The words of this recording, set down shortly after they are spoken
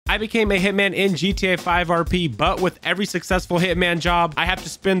I became a hitman in GTA 5 RP, but with every successful hitman job, I have to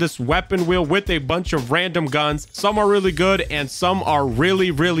spin this weapon wheel with a bunch of random guns. Some are really good and some are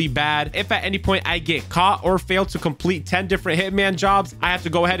really, really bad. If at any point I get caught or fail to complete 10 different hitman jobs, I have to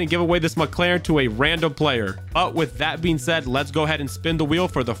go ahead and give away this McLaren to a random player. But with that being said, let's go ahead and spin the wheel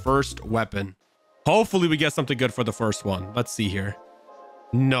for the first weapon. Hopefully we get something good for the first one. Let's see here.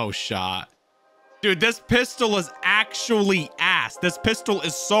 No shot. Dude, this pistol is actually ass. This pistol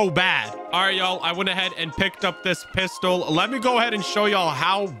is so bad. All right, y'all, I went ahead and picked up this pistol. Let me go ahead and show y'all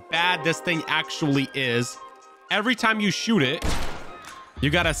how bad this thing actually is. Every time you shoot it, you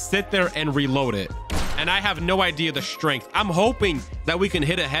gotta sit there and reload it. And I have no idea the strength. I'm hoping that we can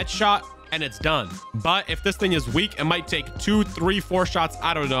hit a headshot and it's done. But if this thing is weak, it might take 2, 3, 4 shots.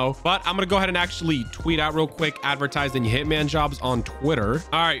 I don't know. But I'm gonna go ahead and actually tweet out real quick, advertising hitman jobs on Twitter.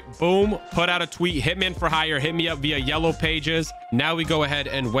 All right, boom, put out a tweet. Hitman for hire, hit me up via yellow pages. Now we go ahead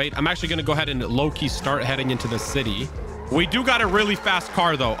and wait. I'm actually gonna go ahead and low-key start heading into the city. We do got a really fast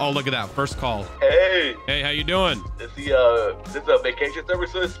car though. Oh, look at that, first call. Hey. Hey, how you doing? Is this a vacation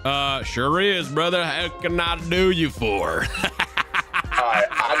services? Sure is, brother. How can I do you for? Alright,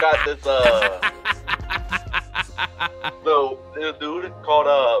 I got this, so, this dude called,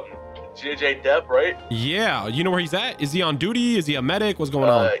 JJ Depp, right? Yeah, you know where he's at? Is he on duty? Is he a medic? What's going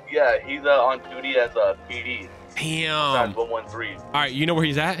on? Yeah, he's, on duty as a PD. Damn. 113. All right, you know where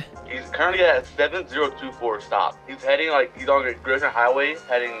he's at? He's currently at 7024 stop. He's heading, he's on the Grayson Highway,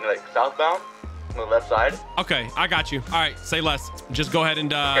 heading, southbound. On the left side. Okay, I got you. All right, say less. Just go ahead and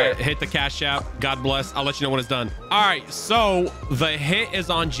hit the cash app. God bless. I'll let you know when it's done. All right, so the hit is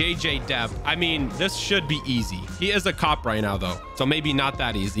on JJ Depp. I mean, this should be easy. He is a cop right now though, so maybe not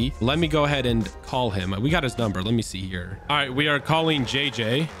that easy. Let me go ahead and call him. We got his number. Let me see here. All right, we are calling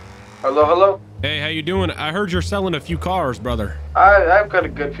JJ. Hello, hello. Hey, how you doing? I heard you're selling a few cars, brother. I've got a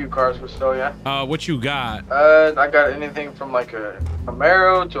good few cars for sale, yeah. What you got? I got anything from like a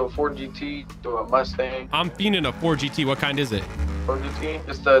Camaro to a Ford GT to a Mustang. I'm feeling a Ford GT. What kind is it? Ford GT,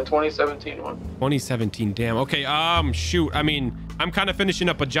 it's the 2017 one. 2017, damn. Okay, shoot. I mean, I'm kind of finishing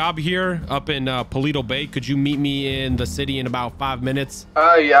up a job here up in Paleto Bay. Could you meet me in the city in about 5 minutes?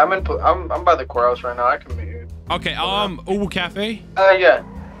 Yeah, I'm by the courthouse right now. I can meet you. Okay, Uwu Cafe? Yeah.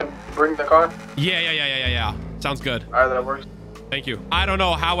 Bring the car? Yeah. Sounds good. All right, that works. Thank you. I don't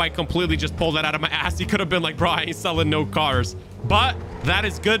know how I completely just pulled that out of my ass. He could have been like, bro, I ain't selling no cars. But that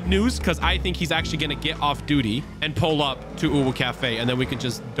is good news because I think he's actually going to get off duty and pull up to Uwu Cafe. And then we can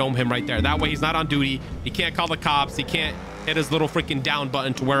just dome him right there. That way he's not on duty. He can't call the cops. He can't hit his little freaking down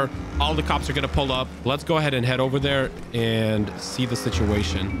button to where all the cops are going to pull up. Let's go ahead and head over there and see the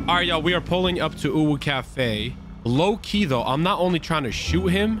situation. All right, y'all. We are pulling up to Uwu Cafe. Low key, though, I'm not only trying to shoot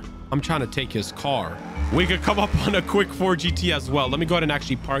him, I'm trying to take his car. We could come up on a quick Ford GT as well. Let me go ahead and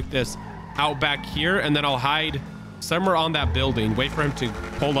actually park this out back here, and then I'll hide somewhere on that building, wait for him to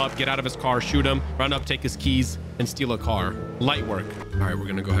pull up, get out of his car, shoot him, run up, take his keys, and steal a car. Light work. All right, we're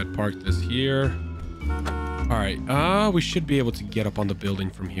gonna go ahead and park this here. All right, we should be able to get up on the building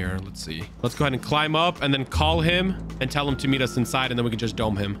from here. Let's see. Let's go ahead and climb up and then call him and tell him to meet us inside, and then we can just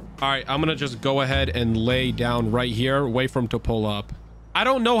dome him. All right, I'm gonna just go ahead and lay down right here, wait for him to pull up. I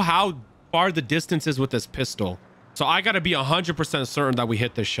don't know how far the distance is with this pistol, so I gotta be 100% certain that we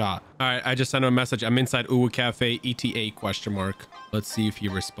hit this shot. All right, I just sent him a message. I'm inside Uwu Cafe, ETA question mark. Let's see if he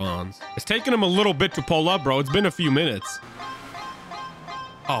responds. It's taking him a little bit to pull up, bro. It's been a few minutes.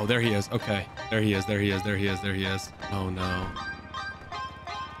 Oh, there he is. Okay, there he is. Oh no.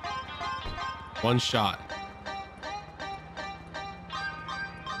 One shot.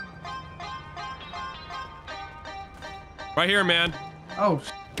 Right here, man. Oh,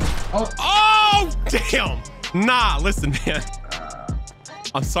 damn. Nah, listen, man.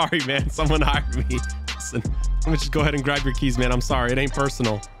 I'm sorry, man. Someone hired me. Listen, let me just go ahead and grab your keys, man. I'm sorry. It ain't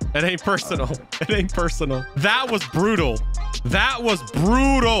personal. It ain't personal. It ain't personal. That was brutal. That was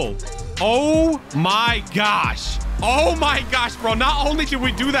brutal. Oh my gosh. Oh my gosh, bro. Not only did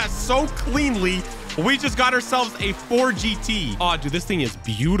we do that so cleanly, we just got ourselves a Ford GT. Oh, dude, this thing is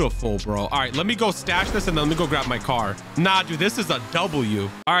beautiful, bro. All right, let me go stash this and then let me go grab my car. Nah, dude, this is a W.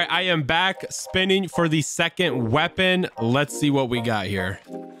 All right, I am back spinning for the second weapon. Let's see what we got here.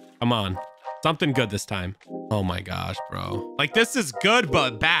 Come on. Something good this time. Oh my gosh, bro. Like, this is good,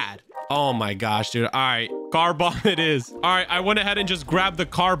 but bad. Oh my gosh, dude. All right, car bomb it is. All right, I went ahead and just grabbed the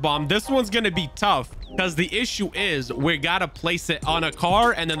car bomb. This one's gonna be tough Because the issue is we got to place it on a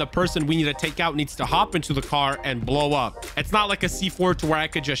car, and then the person we need to take out needs to hop into the car and blow up. It's not like a C4 to where I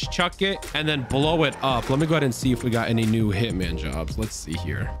could just chuck it and then blow it up. Let me go ahead and see if we got any new Hitman jobs. Let's see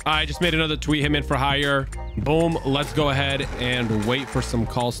here. I just made another tweet, Hitman for hire. Boom. Let's go ahead and wait for some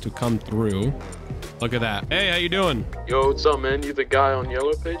calls to come through. Look at that. Hey, how you doing? Yo, what's up, man? You the guy on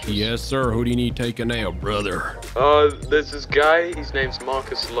Yellow Pages? Yes, sir. Who do you need taking now, brother? There's this guy. His name's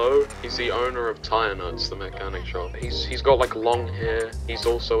Marcus Lowe. He's the owner of Tire Nuts, the mechanic shop. He's got like long hair. He's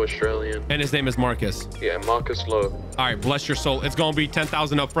also Australian. And his name is Marcus. Yeah, Marcus Lowe. All right, bless your soul. It's gonna be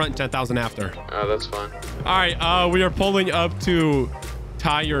 10,000 up front and 10,000 after. That's fine. All right, we are pulling up to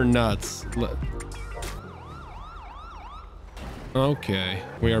Tire Nuts. Okay,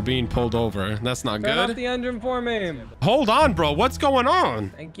 we are being pulled over. That's not Turn off good. the engine for me. Hold on, bro. What's going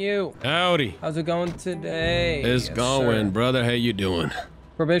on? Thank you. Howdy. How's it going today? It's going, sir. brother. How you doing?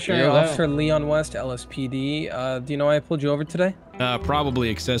 Probationary Officer Leon West, LSPD. Do you know why I pulled you over today? Probably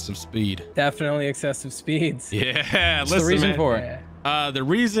excessive speed. Definitely excessive speeds. Yeah, What's listen, the reason man. for it? The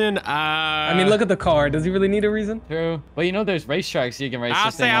reason, I mean, look at the car. Does he really need a reason? True. Well, you know, there's racetracks you can race. I'll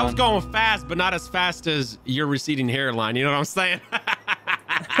this say thing I was on. going fast, but not as fast as your receding hairline. You know what I'm saying?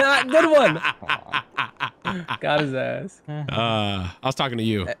 Good one. Got his ass. I was talking to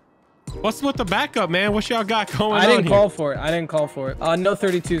you. What's with the backup, man? What y'all got going on I didn't here? call for it. I didn't call for it. No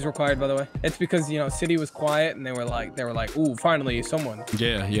 32s required, by the way. It's because, you know, city was quiet and they were like, ooh, finally someone.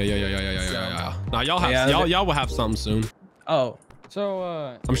 Yeah. Now y'all have Yeah, y'all will have something soon. Oh. So,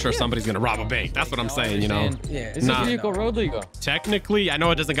 I'm sure somebody's gonna rob a bank. That's what I'm saying, you know. Yeah. Is this vehicle road legal? Technically, I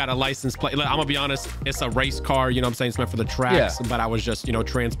know it doesn't got a license plate. Look, I'm gonna be honest, it's a race car, you know what I'm saying? It's meant for the tracks, but I was just, you know,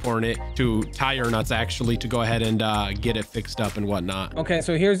 transporting it to Tire Nuts actually to go ahead and get it fixed up and whatnot. Okay,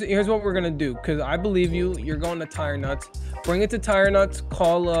 so here's what we're gonna do, because I believe you. You're going to Tire Nuts. Bring it to Tire Nuts.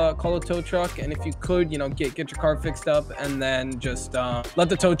 Call a tow truck, and if you could, you know, get your car fixed up, and then just let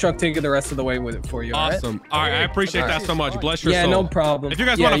the tow truck take it the rest of the way with it for you. Awesome. All right, I appreciate that so much. Bless your Yeah, soul. no problem. If you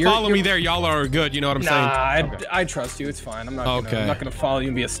guys want to follow me there, y'all are good. You know what I'm saying? I trust you. It's fine. I'm not gonna follow you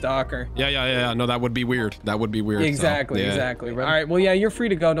and be a stalker. Yeah. No, that would be weird. That would be weird. Exactly. So, yeah. Exactly. All right. Well, yeah, you're free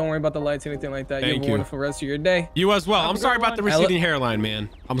to go. Don't worry about the lights, anything like that. You have a wonderful rest of your day. You as well. I'm sorry about the receding hairline, man.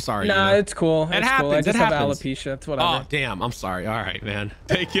 I'm sorry. Nah, you know? it's cool. It It's happens. cool. I just have happens. alopecia. It's whatever. Oh, damn. I'm sorry. All right, man.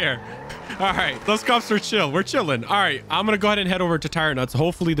 Take care. All right. Those cops are chill. We're chilling. All right. I'm going to go ahead and head over to Tire Nuts.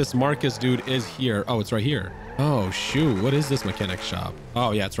 Hopefully this Marcus dude is here. Oh, it's right here. Oh, shoot. What is this mechanic shop?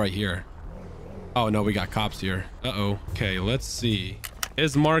 Oh, yeah, it's right here. Oh, no, we got cops here. Uh-oh. Okay, let's see.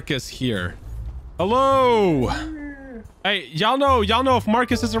 Is Marcus here? Hello. Hey, y'all know if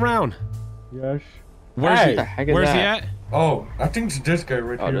Marcus is around? Yes. Where's he? the heck is Where's he that? at? Oh, I think it's this guy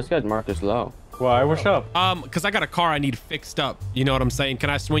right Oh, here. this guy's Marcus Lowe. Why? What's up? Because I got a car I need fixed up. You know what I'm saying? Can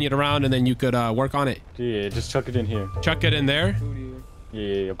I swing it around and then you could work on it? Yeah, just chuck it in here. Chuck it in there?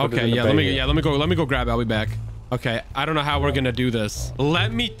 Yeah. Put it Okay, in the yeah, bag. let me go grab it. I'll be back. Okay, I don't know how we're gonna do this.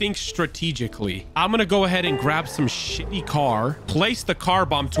 Let me think strategically. I'm gonna go ahead and grab some shitty car, place the car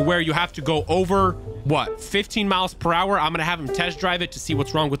bomb to where you have to go over, what, 15 miles per hour? I'm gonna have him test drive it to see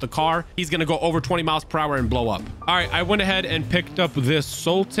what's wrong with the car. He's gonna go over 20 miles per hour and blow up. All right, I went ahead and picked up this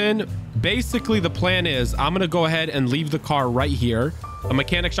Sultan. Basically, the plan is I'm gonna go ahead and leave the car right here. A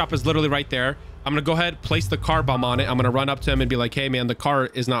mechanic shop is literally right there. I'm gonna go ahead, place the car bomb on it. I'm gonna run up to him and be like, hey man, the car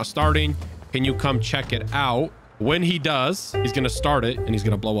is not starting. Can you come check it out? When he does, he's gonna start it and he's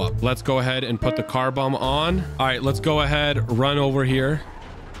gonna blow up. Let's go ahead and put the car bomb on. All right, let's go ahead, run over here.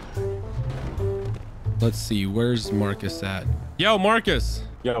 Let's see, where's Marcus at? Yo, Marcus.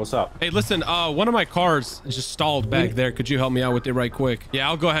 Yo, what's up? Hey, listen, one of my cars just stalled back there. Could you help me out with it right quick? Yeah,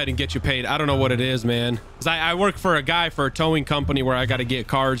 I'll go ahead and get you paid. I don't know what it is, man. 'Cause I work for a guy for a towing company where I got to get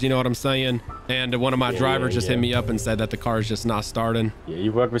cars, you know what I'm saying? And one of my drivers just hit me up and said that the car is just not starting. Yeah,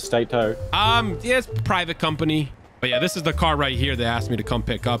 you work with State Tow? Yeah, it's a private company. But yeah, this is the car right here they asked me to come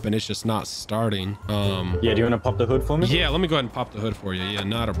pick up and it's just not starting. Yeah, do you want to pop the hood for me? Yeah, let me go ahead and pop the hood for you. Yeah,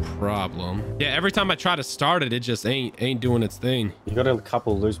 not a problem. Yeah, every time I try to start it, it just ain't doing its thing. You got a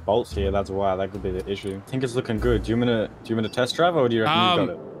couple loose bolts here. That's why that could be the issue. I think it's looking good. Do you want me to test drive or do you reckon you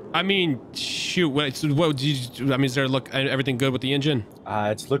got it? I mean, shoot. Wait, so what do you? I mean, is there everything good with the engine?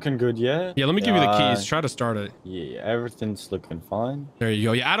 It's looking good, yeah. Yeah, let me give you the keys. Try to start it. Yeah, everything's looking fine. There you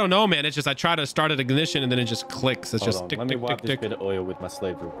go. Yeah, I don't know, man. It's just I try to start it ignition and then it just clicks. It's Hold just on. tick, Let me tick, wipe tick, this tick. bit of oil with my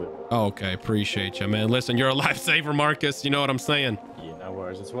slave real quick. Oh, okay, appreciate you, man. Listen, you're a lifesaver, Marcus. You know what I'm saying? Yeah, no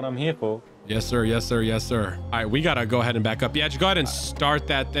worries. That's what I'm here for. Yes, sir. Yes, sir. Yes, sir. All right, we gotta go ahead and back up. Yeah, just go ahead and start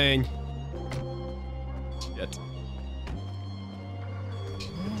that thing. Shit.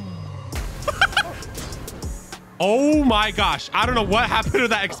 Oh my gosh. I don't know what happened to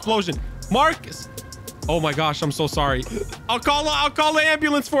that explosion. Marcus. Oh my gosh, I'm so sorry. I'll call the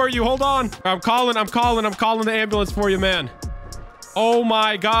ambulance for you. Hold on. I'm calling the ambulance for you, man. Oh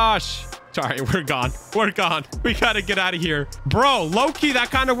my gosh. Sorry, we're gone. We're gone. We gotta get out of here. Bro, low-key,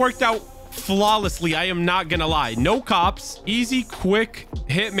 that kind of worked out flawlessly. I am not gonna lie. No cops. Easy, quick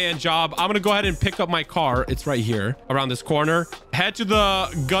hitman job. I'm gonna go ahead and pick up my car. It's right here around this corner. Head to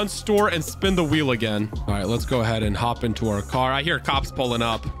the gun store and spin the wheel again. All right, let's go ahead and hop into our car. I hear cops pulling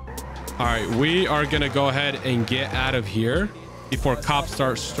up. All right, we are gonna go ahead and get out of here before cops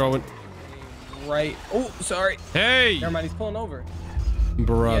start throwing. Right. Oh, sorry. Hey. Never mind. He's pulling over.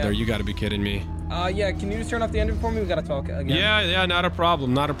 Brother, Yeah. you gotta be kidding me. Yeah, can you just turn off the engine for me? We gotta talk again. Yeah, not a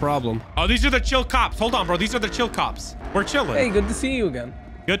problem, not a problem. Oh, these are the chill cops. Hold on, bro. These are the chill cops. We're chilling. Hey, good to see you again.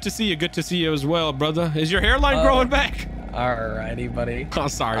 Good to see you. Good to see you as well, brother. Is your hairline growing back? Alrighty, buddy. Oh,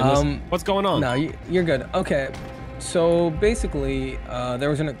 sorry. What's going on? No, you're good. Okay, so basically, there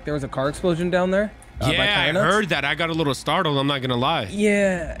was a car explosion down there. By Yeah, I Tire Nuts. heard that. I got a little startled. I'm not gonna lie.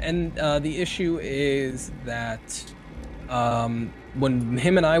 Yeah, and the issue is that when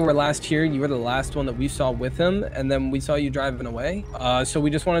him and I were last here, you were the last one that we saw with him, and then we saw you driving away. So we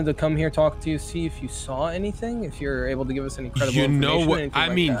just wanted to come here, talk to you, see if you saw anything, if you're able to give us any credible You information. know what? anything I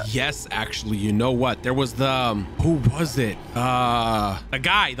like mean, that. yes, actually. You know what? There was the who was it? The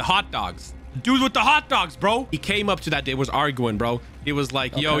guy, the hot dogs. Dude with the hot dogs, bro. He came up to that day, was arguing, bro. He was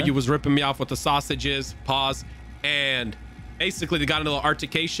like, yo, Okay. you was ripping me off with the sausages. Pause. And basically, they got into a little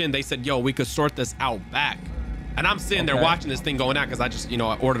altercation. They said, yo, we could sort this out back. And I'm sitting there Okay. watching this thing going out because I just,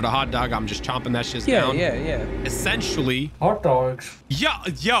 I ordered a hot dog. I'm just chomping that shit down. Yeah. Essentially. Hot dogs. Yo,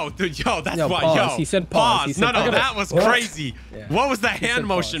 that's Yo, why. pause. Yo, He said pause. He said No, pause. that was What? crazy. Yeah. What was that hand said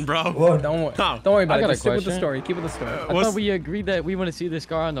motion, pause. bro? Don't worry. Huh. Don't worry about I it. got a Just stick with the question. story. Keep with the story. I thought we agreed that we want to see this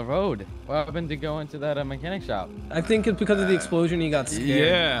car on the road. What happened to go into that mechanic shop? I think it's because of the explosion. He got scared.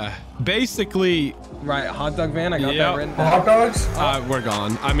 Yeah. Basically, Right. Hot dog van. I got Yeah. that written down. Hot dogs? we're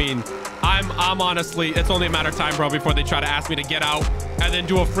gone. I mean, I'm honestly, it's only a matter of time, bro, before they try to ask me to get out and then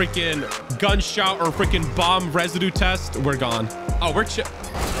do a freaking gunshot or freaking bomb residue test. We're gone. Oh, we're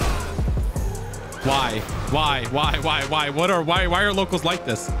Why? Why? Why are locals like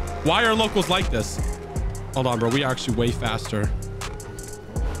this? Why are locals like this? Hold on, bro. We are actually way faster.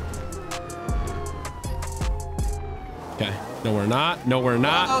 Okay. No, we're not. No, we're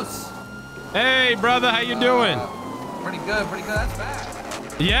not. Close. Hey, brother. How you doing? Pretty good. That's fast.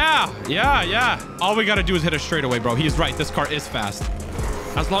 Yeah. All we gotta do is hit a straightaway, bro. He's right. This car is fast.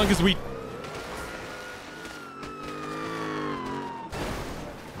 As long as we...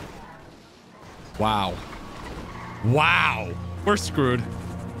 Wow. We're screwed.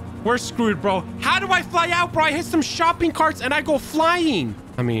 We're screwed, bro. How do I fly out, bro? I hit some shopping carts and I go flying.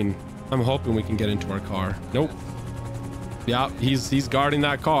 I mean, I'm hoping we can get into our car. Nope. Yeah, he's guarding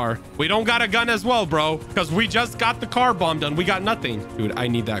that car. We don't got a gun as well, bro, because we just got the car bomb done. We got nothing. Dude, I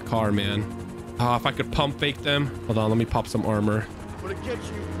need that car, man. If I could pump fake them. Hold on, let me pop some armor.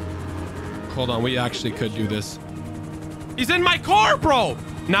 Hold on, we actually could do this. He's in my car, bro.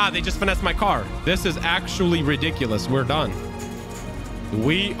 Nah, they just finessed my car. This is actually ridiculous. We're done.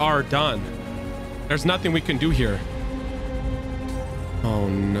 We are done. There's nothing we can do here. Oh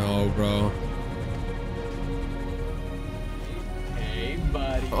no, bro. Hey,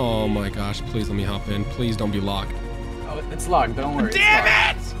 buddy. Oh my gosh, please let me hop in. Please don't be locked. Oh, it's locked. Don't worry.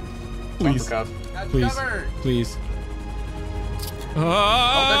 Damn it! Please, Got please, covered. please.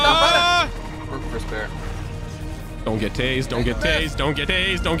 For spare. Don't get tased, don't get tased, don't get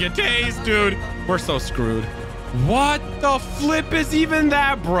tased, don't get tased, dude. We're so screwed. What the flip is even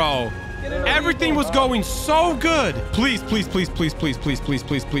that, bro? Everything was going so good. Please, please, please, please, please, please, please,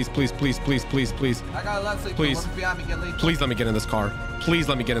 please, please, please, please, please, please, please. I got a left sleep. Please. Behind me, get lethal. Please let me get in this car. Please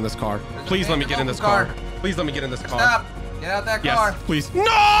let me get in this car. Please let me get in this car. Please let me get in this car. Stop. Get out that car. Yes, please.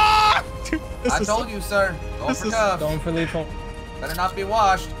 No! Dude, this I is told you, sir. Go this for is- cuffs. Going for lethal. Better not be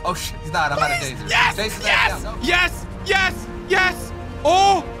washed. Oh shit, he's not. I'm out of taser. Yes! Taser that Yes! down. No. Yes! Yes! Yes!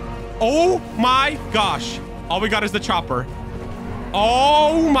 Oh my gosh. All we got is the chopper.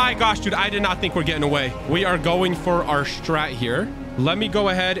 Oh my gosh, dude. I did not think we're getting away. We are going for our strat here. Let me go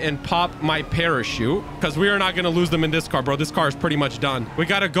ahead and pop my parachute because we are not going to lose them in this car, bro. This car is pretty much done. We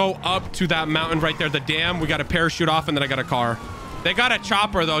got to go up to that mountain right there, the dam. We got to parachute off and then I got a car. They got a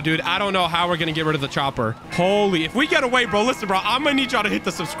chopper though, dude. I don't know how we're going to get rid of the chopper. Holy, if we get away, bro, listen, bro, I'm going to need y'all to hit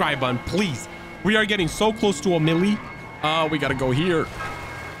the subscribe button, please. We are getting so close to a milli. We got to go here.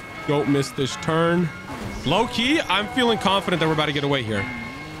 Don't miss this turn. Low key, I'm feeling confident that we're about to get away here.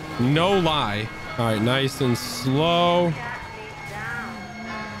 No lie. All right, nice and slow.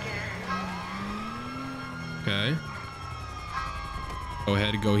 Okay. Go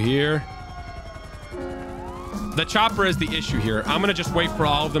ahead and go here. The chopper is the issue here. I'm gonna just wait for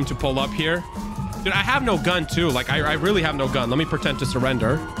all of them to pull up here. Dude, I have no gun too. Like, I really have no gun. Let me pretend to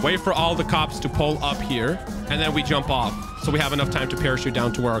surrender. Wait for all the cops to pull up here, and then we jump off. So we have enough time to parachute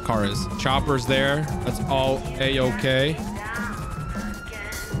down to where our car is. Chopper's there. That's all A-okay.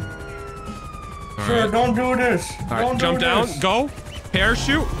 Sir, don't do this. All right, jump down. Go.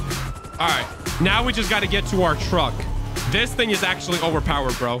 Parachute. All right. Now we just got to get to our truck. This thing is actually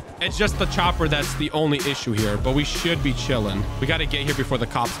overpowered, bro. It's just the chopper that's the only issue here, but we should be chilling. We got to get here before the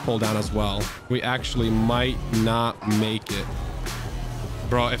cops pull down as well. We actually might not make it.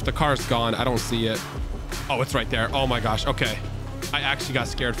 Bro, if the car's gone, I don't see it. Oh, it's right there. Oh my gosh. Okay. I actually got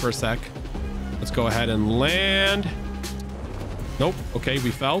scared for a sec. Let's go ahead and land. Nope. Okay,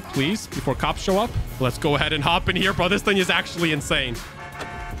 we fell, please, before cops show up. Let's go ahead and hop in here, bro. This thing is actually insane.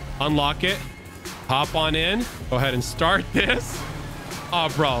 Unlock it. Hop on in. Go ahead and start this. Oh,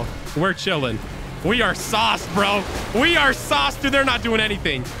 bro, we're chilling. We are sauced, bro. We are sauced, dude. They're not doing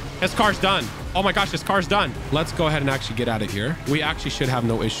anything. This car's done. Oh my gosh, this car's done. Let's go ahead and actually get out of here. We actually should have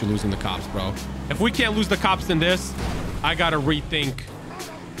no issue losing the cops, bro. If we can't lose the cops in this, I gotta rethink.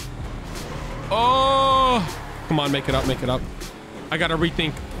 Oh, come on, make it up, make it up. I gotta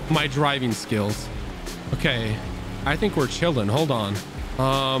rethink my driving skills. Okay, I think we're chilling. Hold on.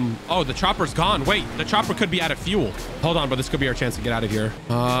 Oh, the chopper's gone. Wait, the chopper could be out of fuel. Hold on, but this could be our chance to get out of here.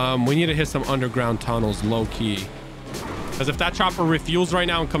 We need to hit some underground tunnels, low key. Because if that chopper refuels right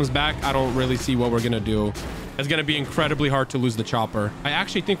now and comes back, I don't really see what we're gonna do. It's gonna be incredibly hard to lose the chopper. I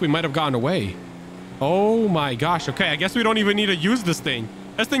actually think we might have gotten away. Oh my gosh. Okay, I guess we don't even need to use this thing.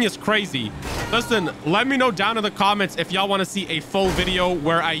 This thing is crazy. Listen, let me know down in the comments if y'all want to see a full video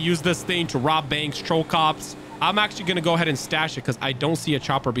where I use this thing to rob banks, troll cops. I'm actually going to go ahead and stash it because I don't see a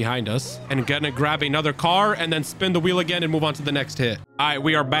chopper behind us. And gonna grab another car and then spin the wheel again and move on to the next hit. All right,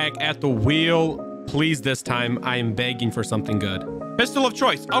 we are back at the wheel. Please, this time, I am begging for something good. Pistol of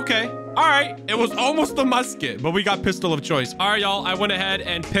choice. Okay. All right. It was almost a musket, but we got pistol of choice. All right, y'all. I went ahead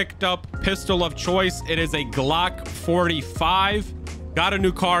and picked up pistol of choice. It is a Glock 45. Got a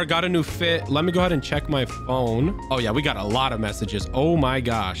new car, got a new fit. Let me go ahead and check my phone. Oh yeah, we got a lot of messages. Oh my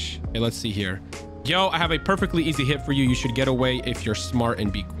gosh. Okay, let's see here. Yo, I have a perfectly easy hit for you. You should get away if you're smart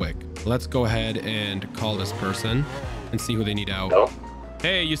and be quick. Let's go ahead and call this person and see who they need out. Hello?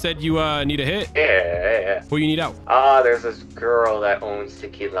 Hey, you said you need a hit? Yeah. Who you need out? There's this girl that owns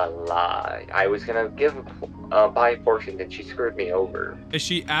Tequila La. I was gonna give buy a portion, then she screwed me over. Is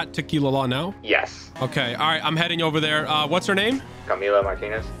she at Tequila La now? Yes. Okay, all right, I'm heading over there. What's her name? Camila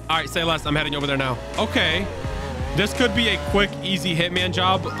Martinez. All right, say less. I'm heading over there now. Okay. This could be a quick, easy hitman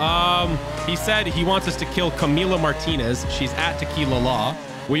job. He said he wants us to kill Camila Martinez. She's at Tequila La.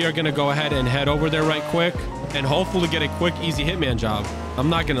 We are gonna go ahead and head over there right quick and hopefully get a quick, easy hitman job. I'm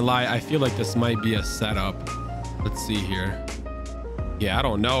not gonna lie, I feel like this might be a setup. Let's see here. Yeah, I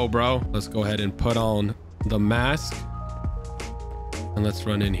don't know, bro. Let's go ahead and put on the mask and let's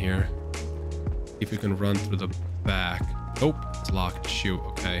run in here. See if we can run through the back. Oh, it's locked. Shoot.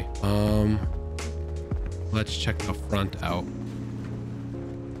 Okay. Let's check the front out.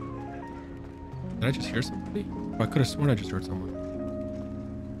 Did I just hear somebody? Oh, I could have sworn I just heard someone.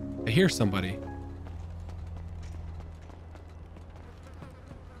 I hear somebody.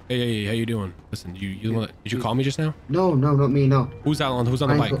 Hey, how you doing? Listen, did you call me just now? No, not me, no. Who's on the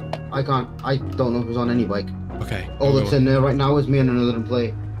bike? I don't know who's on any bike. Okay. All that's in there right now is me and another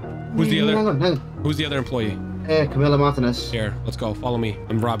employee. Who's the other? Hang on. Who's the other employee? Camila Martinez. Here, let's go. Follow me.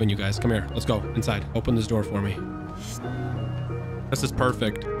 I'm robbing you guys. Come here. Let's go inside. Open this door for me. This is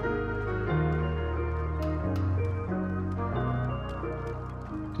perfect.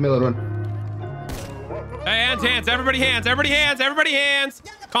 Camila, run. Hey, hands. Everybody hands.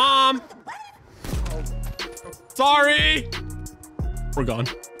 Calm. Sorry. We're gone.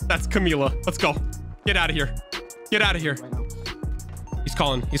 That's Camila. Let's go. Get out of here. He's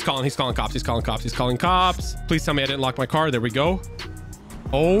calling cops. Please tell me I didn't lock my car. There we go.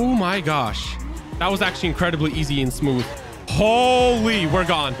 Oh my gosh. That was actually incredibly easy and smooth. Holy, we're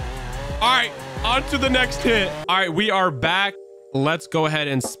gone. All right, on to the next hit. All right, we are back. Let's go ahead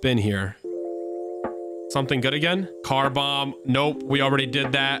and spin here. Something good again? Car bomb. Nope, we already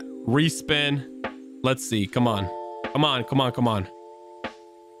did that. Respin. Let's see. Come on.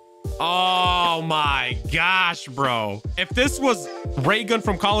 Oh my gosh, bro. If this was ray gun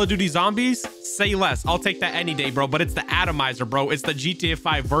from Call of Duty Zombies, say less. I'll take that any day, bro. But it's the atomizer, bro. It's the GTA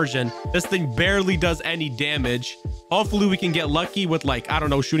 5 version. This thing barely does any damage. Hopefully we can get lucky with, like, I don't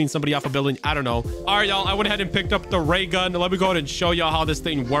know, shooting somebody off a building. I don't know. All right, y'all. I went ahead and picked up the ray gun. Let me go ahead and show y'all how this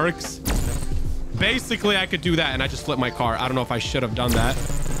thing works. Basically, I could do that and I just flipped my car. I don't know if I should have done that.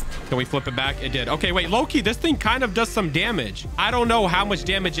 Can we flip it back? It did. Okay, wait, low-key, this thing kind of does some damage. I don't know how much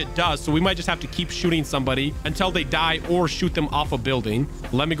damage it does, so we might just have to keep shooting somebody until they die or shoot them off a building.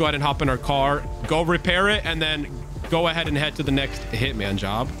 Let me go ahead and hop in our car, go repair it, and then go ahead and head to the next Hitman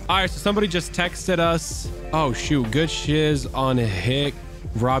job. All right, so somebody just texted us. Oh, shoot. Good shiz on Hick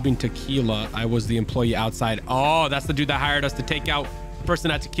robbing tequila. I was the employee outside. Oh, that's the dude that hired us to take out the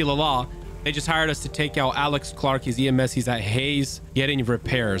person at Tequila Law. They just hired us to take out Alex Clark. He's EMS. He's at Hayes getting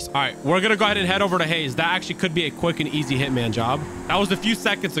repairs. All right, we're going to go ahead and head over to Hayes. That actually could be a quick and easy Hitman job. That was a few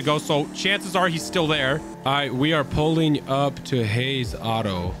seconds ago, so chances are he's still there. All right, we are pulling up to Hayes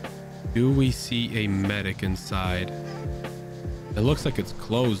Auto. Do we see a medic inside? It looks like it's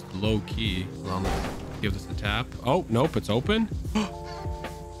closed low-key. Let's give this a tap. Oh, nope, it's open.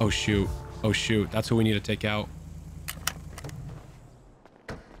 Oh, shoot. Oh, shoot. That's who we need to take out.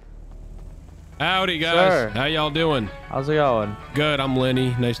 Howdy, guys. Sir. How y'all doing? How's it going? Good. I'm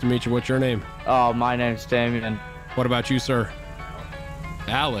Lenny. Nice to meet you. What's your name? Oh, my name's Damien. What about you, sir?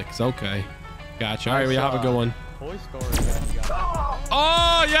 Alex. Okay. Gotcha. All right, we have a good one. Toy Story gun.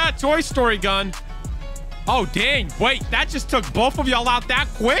 Oh, yeah. Toy Story gun. Oh, dang. Wait, that just took both of y'all out that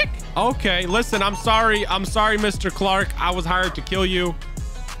quick? Okay. Listen, I'm sorry. I'm sorry, Mr. Clark. I was hired to kill you.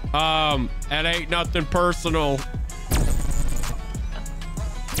 It ain't nothing personal.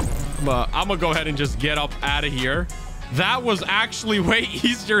 But I'm gonna go ahead and just get up out of here. That was actually way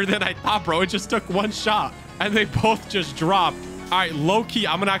easier than I thought, bro. It just took one shot and they both just dropped. All right, low key,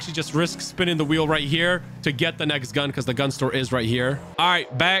 I'm gonna actually just risk spinning the wheel right here to get the next gun because the gun store is right here. All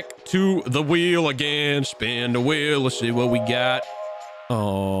right, back to the wheel again. Spin the wheel. Let's see what we got.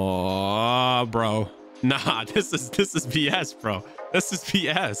 Oh, bro. Nah, this is BS, bro. This is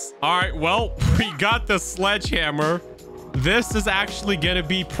BS. All right, well, we got the sledgehammer. This is actually gonna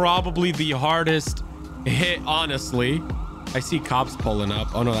be probably the hardest hit, honestly. I see cops pulling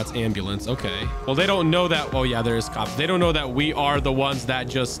up. Oh no, that's ambulance. Okay. Well, they don't know that. Oh yeah, there is cops. They don't know that we are the ones that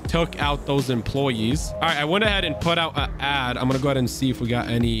just took out those employees. All right, I went ahead and put out an ad. I'm gonna go ahead and see if we got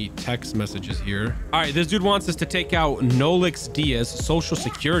any text messages here. All right, this dude wants us to take out Nolix Diaz social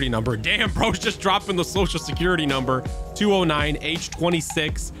security number. Damn, bro's just dropping the social security number. 209, age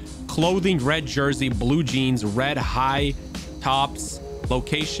 26, clothing, red jersey, blue jeans, red high tops,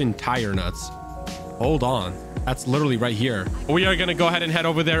 location tire nuts. Hold on. That's literally right here. We are going to go ahead and head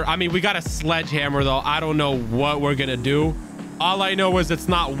over there. I mean, we got a sledgehammer, though. I don't know what we're going to do. All I know is it's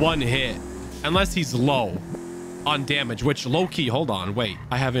not one hit. Unless he's low on damage, which low-key, hold on, wait.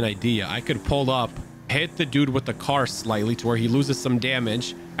 I have an idea. I could pull up, hit the dude with the car slightly to where he loses some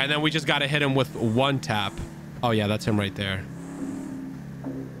damage. And then we just got to hit him with one tap. Oh, yeah, that's him right there.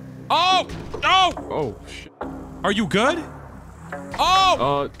 Oh! Oh! Oh, shit. Are you good?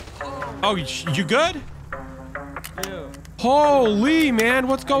 Oh! Oh, you good? Yeah. Holy, man,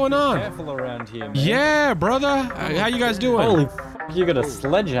 what's going on? Careful around here, man. Yeah, brother. How you guys doing? Holy f, you got a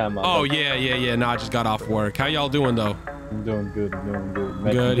sledgehammer. Oh, yeah. No, I just got off work. How y'all doing, though? I'm doing good,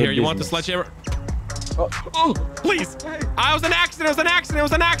 Making Good. Here, you want the sledgehammer? Oh, please. I was an accident. It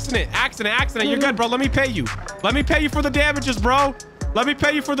was an accident. Accident. You're good, bro. Let me pay you. Let me pay you for the damages, bro. Let me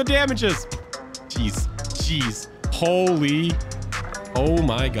pay you for the damages. Jeez. Holy. Oh,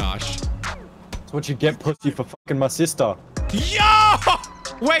 my gosh. That's what you get, pussy, for fucking my sister. Yo!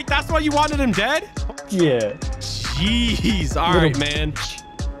 Wait, that's why you wanted him dead? Yeah. Jeez. All right, man.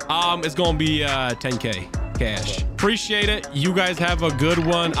 It's gonna be 10K cash. Appreciate it. You guys have a good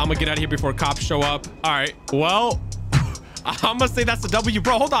one. I'm gonna get out of here before cops show up. All right. Well, I'm gonna say that's a W,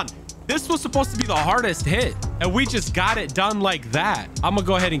 bro. Hold on. This was supposed to be the hardest hit, and we just got it done like that. I'm gonna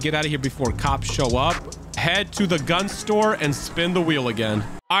go ahead and get out of here before cops show up. Head to the gun store and spin the wheel again.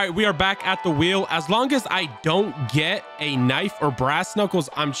 All right, we are back at the wheel. As long as I don't get a knife or brass knuckles,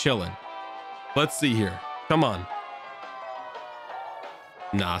 I'm chilling. Let's see here. Come on.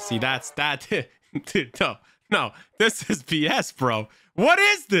 Nah, see, that's that. Dude, no, this is BS, bro. What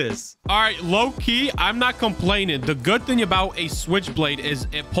is this? All right, low key, I'm not complaining. The good thing about a switchblade is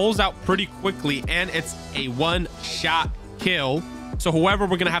it pulls out pretty quickly and it's a one-shot kill. So whoever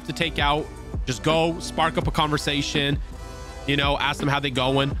we're gonna have to take out, just go spark up a conversation, you know, ask them how they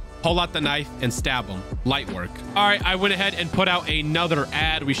going, pull out the knife and stab them. Light work. All right, I went ahead and put out another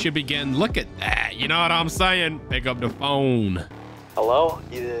ad. We should begin. Look at that. You know what I'm saying? Pick up the phone. Hello?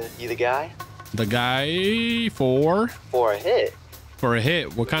 You the guy? The guy for a hit. For a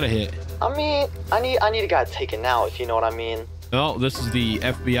hit? What kind of hit? I mean, I need a guy taken out, if you know what I mean. Well, this is the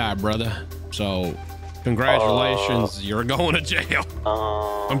FBI, brother. So Congratulations, you're going to jail.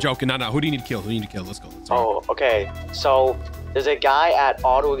 I'm joking. No. Who do you need to kill? Who do you need to kill? Let's go. Oh, okay. So there's a guy at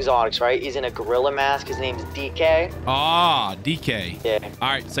Auto Exotics, right? He's in a gorilla mask. His name's DK. Ah, DK. Yeah. All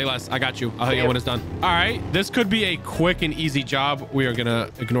right, say less. I got you. I'll tell you when it's done. All right, this could be a quick and easy job. We are gonna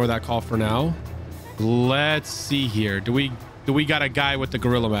ignore that call for now. Let's see here. Do we got a guy with the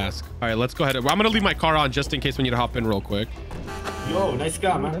gorilla mask? All right, let's go ahead. I'm gonna leave my car on just in case we need to hop in real quick. Yo, nice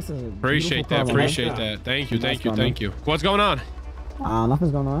car, man. Appreciate that. Appreciate that. Thank you. What's going on?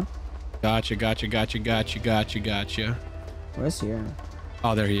 Nothing's going on. Gotcha. Where's here?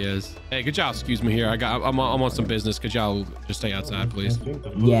 Oh, there he is. Hey, could y'all excuse me here? I'm on some business. Could y'all just stay outside, please?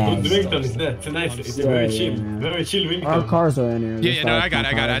 Yeah. Wington is there. It's nice. It's very chill. Very chill Wington. Our cars are in here. Yeah, no, I got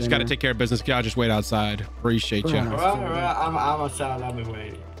it. I just got to take care of business. Y'all just wait outside. Appreciate you. I'm outside. I'm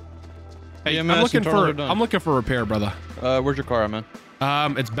away. Hey, I'm looking for repair, brother. Where's your car, man?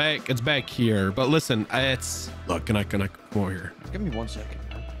 It's back here. But listen, look, can I come over here? Give me 1 second,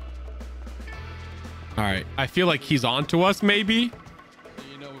 man. All right, I feel like he's on to us, maybe.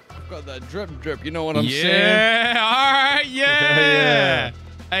 You know, I've got that drip. You know what I'm saying? Yeah. All right. Yeah.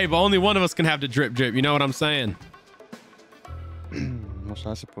 Hey, but only one of us can have the drip. You know what I'm saying? What's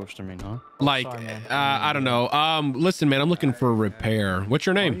that supposed to mean, huh? Like, I don't know. Listen, man, I'm looking for a repair. What's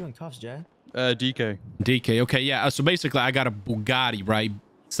your name? Are you in cuffs, Jay? DK. DK. Okay, yeah. So basically, I got a Bugatti, right?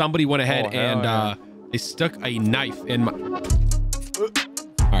 Somebody went ahead and they stuck a knife in my.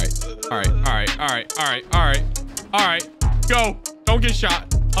 All right. Go. Don't get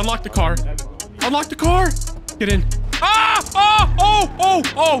shot. Unlock the car. Get in.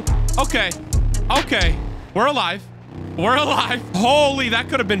 Okay. We're alive. Holy, that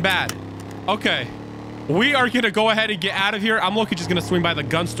could have been bad. Okay. We are going to go ahead and get out of here. I'm looking just going to swing by the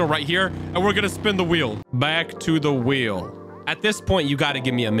gun store right here, and we're going to spin the wheel. Back to the wheel. At this point, you got to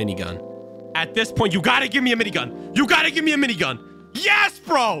give me a minigun. Yes,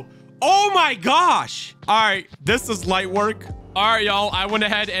 bro. Oh, my gosh. All right. This is light work. All right, y'all. I went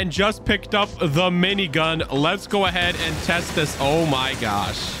ahead and just picked up the minigun. Let's go ahead and test this. Oh, my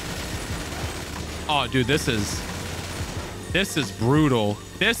gosh. Oh, dude, this is brutal.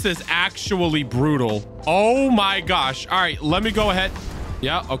 This is actually brutal. Oh my gosh. All right, let me go ahead.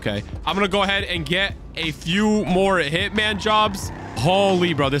 Yeah, okay. I'm gonna go ahead and get a few more Hitman jobs.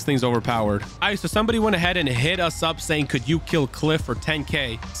 Holy, bro, this thing's overpowered. All right, so somebody went ahead and hit us up saying, could you kill Cliff for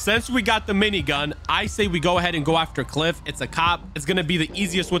 10K? Since we got the minigun, I say we go ahead and go after Cliff. It's a cop. It's gonna be the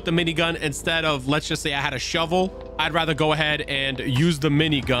easiest with the minigun. Instead of, let's just say I had a shovel, I'd rather go ahead and use the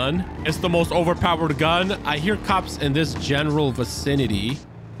minigun. It's the most overpowered gun. I hear cops in this general vicinity.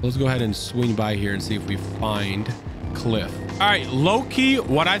 Let's go ahead and swing by here and see if we find Cliff. All right, low-key,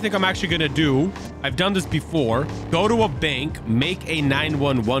 what I think I'm actually gonna do, I've done this before, go to a bank, make a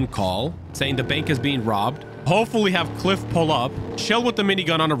 911 call saying the bank is being robbed, hopefully have Cliff pull up, chill with the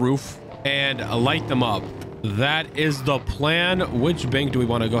minigun on a roof, and light them up. That is the plan. Which bank do we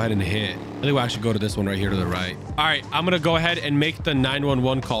want to go ahead and hit? I think we'll actually go to this one right here to the right. All right, I'm gonna go ahead and make the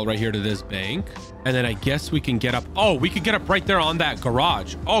 911 call right here to this bank, and then I guess we can get up. Oh, we could get up right there on that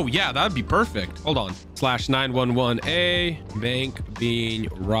garage. Oh yeah, that'd be perfect. Hold on. /911A, bank being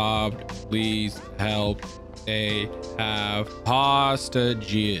robbed, please help, they have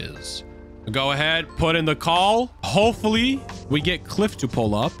hostages. Go ahead, put in the call. Hopefully we get Cliff to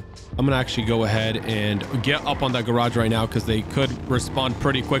pull up. I'm gonna actually go ahead and get up on that garage right now because they could respond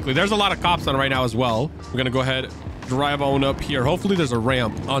pretty quickly. There's a lot of cops on right now as well. We're gonna go ahead, drive on up here. Hopefully there's a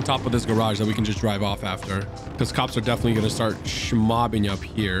ramp on top of this garage that we can just drive off after, because cops are definitely gonna start schmobbing up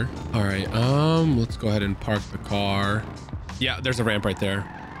here. All right, let's go ahead and park the car. Yeah, there's a ramp right there.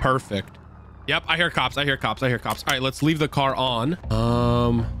 Perfect. Yep, I hear cops. All right, let's leave the car on.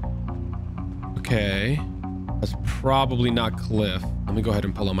 Okay. That's probably not Cliff. Let me go ahead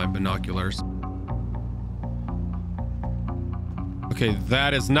and pull out my binoculars. Okay,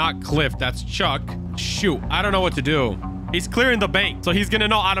 that is not Cliff. That's Chuck. Shoot, I don't know what to do. He's clearing the bank, so he's gonna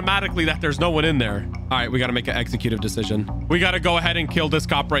know automatically that there's no one in there. All right, we gotta make an executive decision. We gotta go ahead and kill this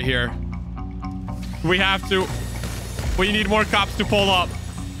cop right here. We have to. We need more cops to pull up.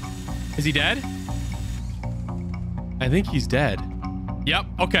 Is he dead? I think he's dead. Yep,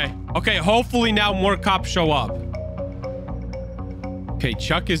 okay. Okay, hopefully now more cops show up. Okay,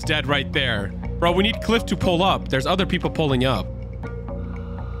 Chuck is dead right there. Bro, we need Cliff to pull up. There's other people pulling up.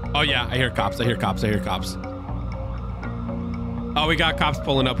 Oh yeah, I hear cops. Oh, we got cops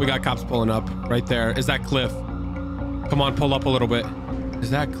pulling up. Right there. Is that Cliff? Come on, pull up a little bit. Is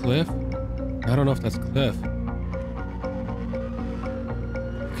that Cliff? I don't know if that's Cliff.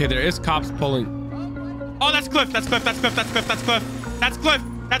 Okay, there is cops pulling. Oh, that's Cliff. That's Cliff.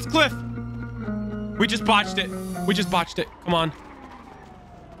 We just botched it. We just botched it. Come on.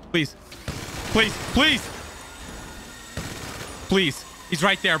 Please. Please. Please. Please. He's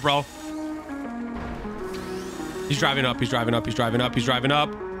right there, bro. He's driving up. He's driving up. He's driving up. He's driving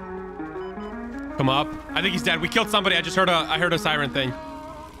up. Come up. I think he's dead. We killed somebody. I heard a siren thing.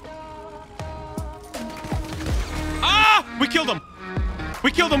 Ah! We killed him.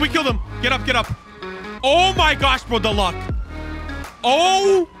 We killed him. We killed him. Get up. Get up. Oh my gosh, bro. The luck.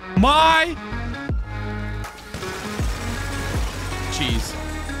 Oh my. Jeez.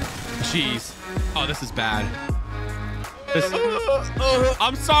 Jeez. Oh, this is bad.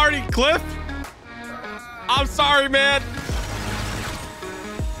 I'm sorry, Cliff. I'm sorry, man.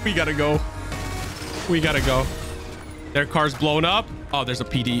 We gotta go. We gotta go. Their car's blown up. Oh, there's a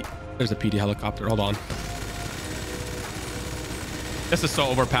PD. There's a PD helicopter. Hold on. This is so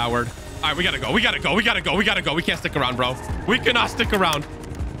overpowered. All right, we gotta go. We gotta go. We gotta go. We gotta go. We can't stick around, bro. We cannot stick around.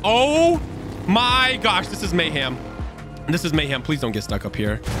 Oh my gosh, this is mayhem. This is mayhem. Please don't get stuck up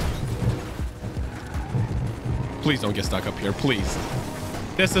here. Please don't get stuck up here. Please.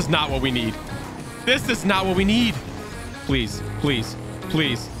 This is not what we need. This is not what we need. Please, please,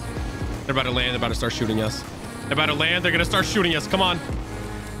 please. They're about to land. They're about to start shooting us. They're about to land. They're going to start shooting us. Come on.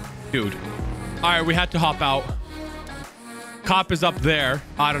 Dude. All right, we had to hop out. Cop is up there.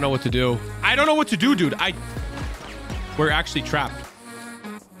 I don't know what to do. I don't know what to do, dude. We're actually trapped.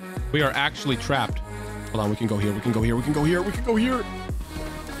 We are actually trapped. Hold on. We can go here. We can go here. We can go here. We can go here.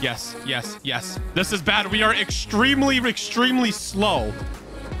 Yes, yes, yes. This is bad. We are extremely, extremely slow.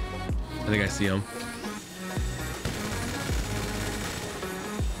 I think I see him.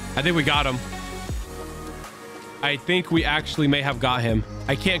 I think we got him. I think we actually may have got him.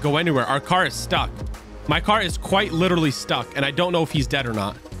 I can't go anywhere. Our car is stuck. My car is quite literally stuck, and I don't know if he's dead or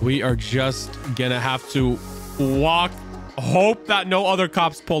not. We are just gonna have to walk. Hope that no other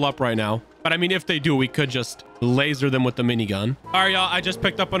cops pull up right now. But I mean, if they do, we could just laser them with the minigun. All right, y'all. I just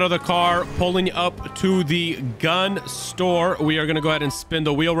picked up another car, pulling up to the gun store. We are going to go ahead and spin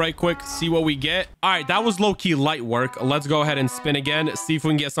the wheel right quick, see what we get. All right, that was low-key light work. Let's go ahead and spin again, see if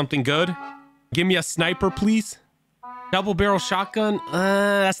we can get something good. Give me a sniper, please. Double barrel shotgun.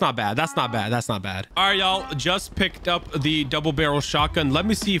 That's not bad. That's not bad. That's not bad. All right, y'all. Just picked up the double barrel shotgun. Let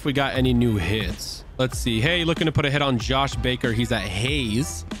me see if we got any new hits. Let's see. Hey, looking to put a hit on Josh Baker. He's at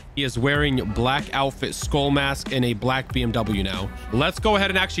Hayes. He is wearing black outfit, skull mask, and a black BMW now. Let's go ahead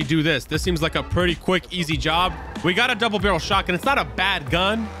and actually do this. This seems like a pretty quick, easy job. We got a double barrel shotgun. It's not a bad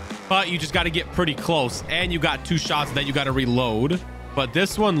gun, but you just got to get pretty close. And you got 2 shots that you got to reload. But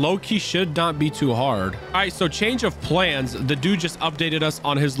this one low-key should not be too hard. All right, so change of plans. The dude just updated us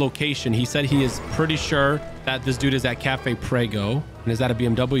on his location. He said he is pretty sure that this dude is at Cafe Prego. And is that a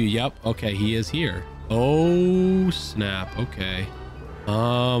BMW? Yep. Okay, he is here. Oh, snap. Okay.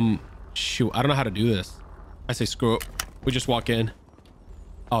 Shoot. I don't know how to do this. I say screw it. We just walk in.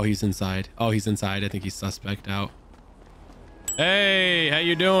 Oh, he's inside. Oh, he's inside. I think he's suspect out. Hey, how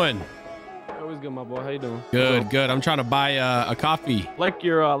you doing? Always good, my boy. How you doing? Good, good. I'm trying to buy a coffee. Like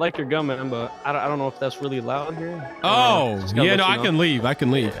your gun, man, but I don't know if that's really loud here. Oh, yeah, no, I can leave. I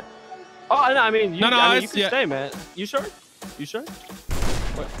can leave. Oh, no, I mean, you, no, you can stay, man. You sure? You sure?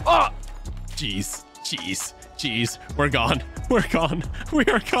 Wait. Oh, jeez, jeez, jeez. We're gone. We're gone. We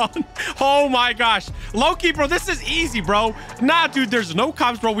are gone. Oh my gosh, Loki, bro, this is easy, bro. Nah, dude, there's no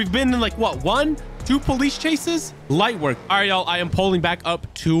cops, bro. We've been in like what, 1, 2 police chases? Light work. All right, y'all. I am pulling back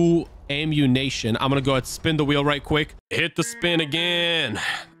up to ammunition. I'm gonna go ahead and spin the wheel right quick. Hit the spin again.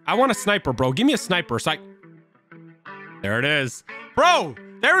 I want a sniper, bro. Give me a sniper. So there it is, bro.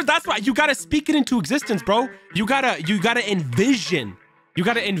 That's why you gotta speak it into existence, bro. You gotta envision. You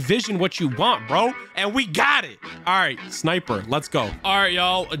gotta envision what you want, bro. And we got it. All right, sniper. Let's go. All right,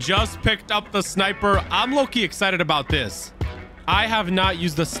 y'all. Just picked up the sniper. I'm low-key excited about this. I have not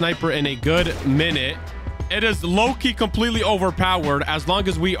used the sniper in a good minute. It is low-key completely overpowered as long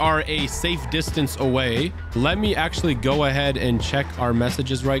as we are a safe distance away. Let me actually go ahead and check our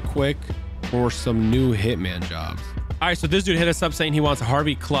messages right quick for some new Hitman jobs. All right, so this dude hit us up saying he wants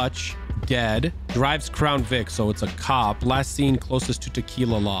Harvey Clutch, dead, drives Crown Vic, so it's a cop, last seen closest to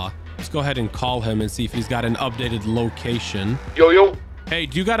Tequila Law. Let's go ahead and call him and see if he's got an updated location. Yo. Hey,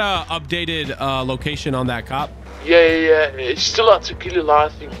 do you got a updated location on that cop? Yeah. It's still at Tequila Law, I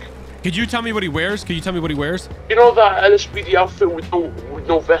think. Could you tell me what he wears? Could you tell me what he wears? You know that LSPD outfit with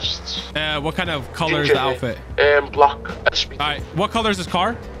no vests? What kind of color is the outfit? Black LSPD. All right, what color is his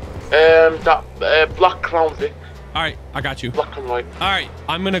car? Black Crown Vic. All right, I got you. Black and white. All right,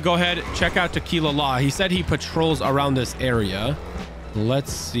 I'm gonna go ahead and check out Tequila Law. He said he patrols around this area.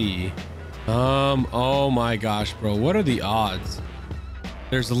 Let's see. Oh my gosh, bro. What are the odds?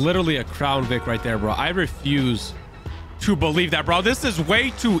 There's literally a Crown Vic right there, bro. I refuse to believe that, bro. This is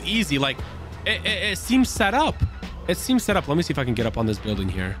way too easy. Like, it seems set up. It seems set up. Let me see if I can get up on this building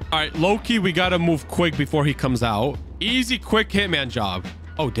here. All right, low-key, we got to move quick before he comes out. Easy, quick hitman job.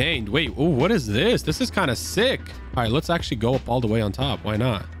 Oh, dang. Wait. Oh, what is this? This is kind of sick. All right, let's actually go up all the way on top. Why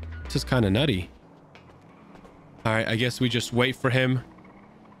not? This is kind of nutty. All right, I guess we just wait for him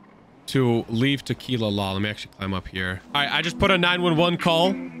to leave Tequila Law. Let me actually climb up here. All right, I just put a 911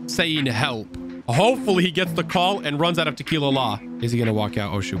 call saying help. Hopefully he gets the call and runs out of Tequila Law. Is he gonna walk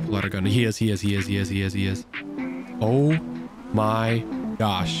out? Oh shoot, pull out a gun. He is. Oh my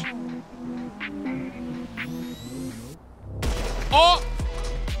gosh. Oh!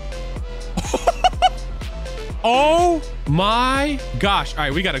 Oh my gosh. All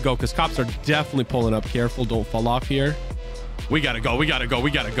right, we gotta go because cops are definitely pulling up. Careful, don't fall off here. We gotta go.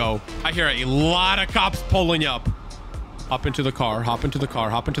 I hear a lot of cops pulling up. Hop into the car. All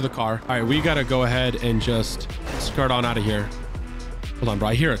right, we gotta go ahead and just skirt on out of here. Hold on, bro.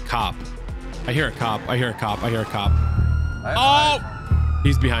 I hear a cop. Oh!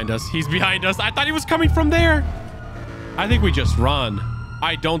 He's behind us. I thought he was coming from there. I think we just run.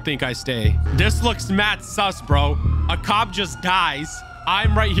 I don't think I stay. This looks mad sus, bro. A cop just dies.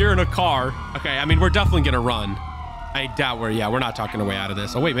 I'm right here in a car. Okay, I mean, we're definitely gonna run. I doubt we're not talking our way out of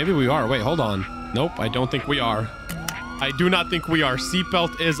this. Oh, wait, maybe we are. Wait, hold on. Nope, I don't think we are. I do not think we are.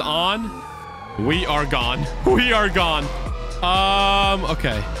 Seatbelt is on. We are gone.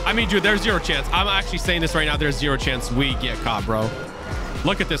 Okay. I mean, dude, there's 0 chance. I'm actually saying this right now. There's 0 chance we get caught, bro.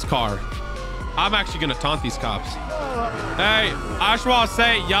 Look at this car. I'm actually gonna taunt these cops. Hey, I just want to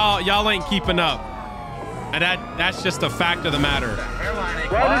say, y'all ain't keeping up. And that's just a fact of the matter.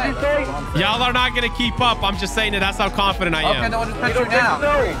 What did you say? Y'all are not gonna keep up. I'm just saying it. That's how confident I am. Okay, no one just put you down.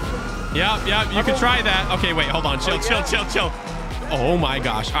 Yep, you can try that. Okay, wait, hold on. Chill. Oh my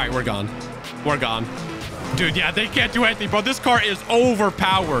gosh. All right, we're gone. Dude, yeah, they can't do anything, bro. This car is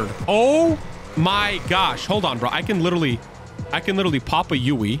overpowered. Oh my gosh. Hold on, bro. I can literally pop a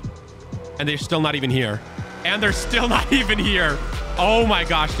Yui and they're still not even here. Oh my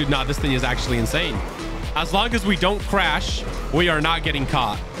gosh, dude. Nah, this thing is actually insane. As long as we don't crash, we are not getting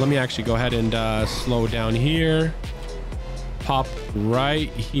caught. Let me actually go ahead and slow down here. Pop right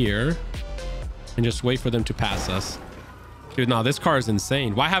here and just wait for them to pass us. Dude, no, this car is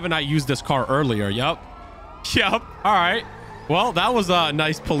insane. Why haven't I used this car earlier? Yep. All right. Well, that was a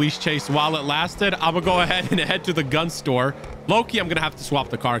nice police chase while it lasted. I'm gonna go ahead and head to the gun store. Low-key, I'm gonna have to swap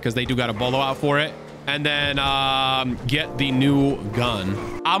the car because they do got a bolo out for it. And then get the new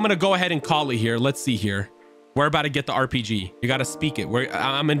gun. I'm gonna go ahead and call it here. Let's see here. We're about to get the RPG. You gotta speak it.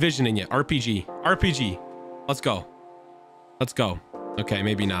 I'm envisioning it. RPG. Let's go. Okay,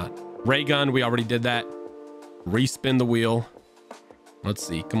 maybe not. Ray gun, we already did that. Respin the wheel. Let's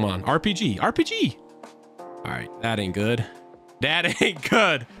see. Come on. RPG. All right, that ain't good.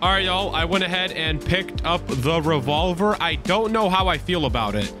 All right, y'all. I went ahead and picked up the revolver. I don't know how I feel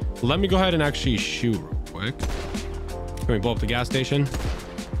about it. Let me go ahead and actually shoot real quick. Can we blow up the gas station?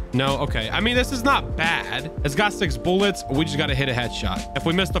 No. Okay. I mean, this is not bad. It's got 6 bullets. We just got to hit a headshot. If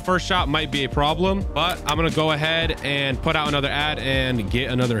we miss the first shot, might be a problem, but I'm going to go ahead and put out another ad and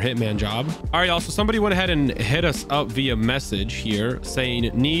get another hitman job. All right, y'all. So somebody went ahead and hit us up via message here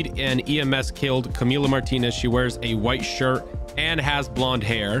saying need an EMS killed Camila Martinez. She wears a white shirt and has blonde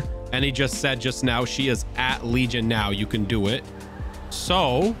hair. And he just said just now, she is at Legion now. You can do it.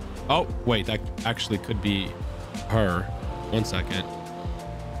 So, oh, wait, that actually could be her. 1 second.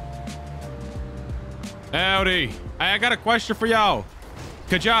 Howdy. I got a question for y'all.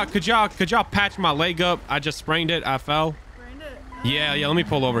 Could y'all patch my leg up? I just sprained it. I fell. Sprained it? Yeah, let me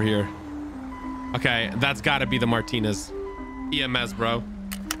pull over here. Okay, that's gotta be the Martinez EMS, bro.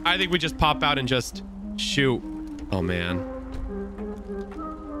 I think we just pop out and just shoot. Oh, man.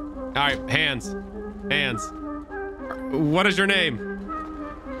 All right, hands. What is your name?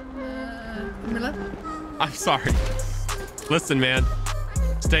 Camilla. I'm sorry. Listen, man.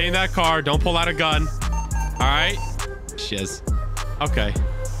 Stay in that car. Don't pull out a gun. All right. Shiz. Okay.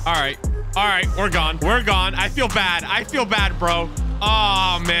 All right. We're gone. I feel bad, bro.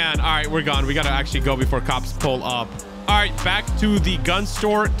 Oh, man. All right. We're gone. We got to actually go before cops pull up. All right. Back to the gun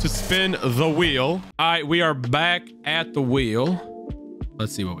store to spin the wheel. All right. We are back at the wheel.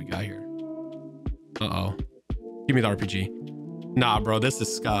 Let's see what we got here. Uh-oh. Give me the RPG. Nah, bro. This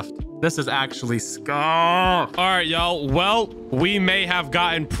is scuffed. This is actually scuffed. All right, y'all. Well, we may have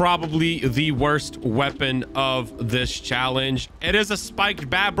gotten probably the worst weapon of this challenge. It is a spiked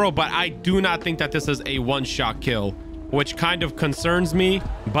bat, bro, but I do not think that this is a one-shot kill, which kind of concerns me.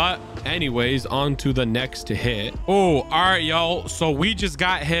 But anyways, on to the next hit. Oh, all right, y'all. So we just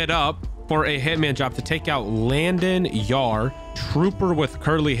got hit up for a hitman job to take out Landon Yar, trooper with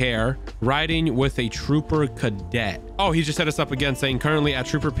curly hair, riding with a trooper cadet. Oh, he just set us up again saying currently at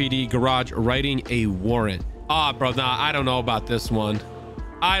Trooper PD garage writing a warrant. Ah, bro, nah, I don't know about this one.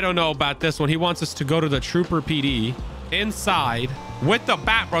 I don't know about this one. He wants us to go to the Trooper PD inside with the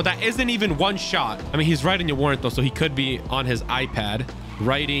bat, bro. That isn't even one shot. I mean, he's writing a warrant though, so he could be on his iPad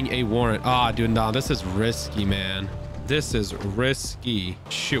writing a warrant. Ah, dude, nah, this is risky, man. This is risky.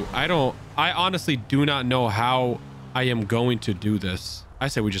 Shoot, I honestly do not know how I am going to do this. I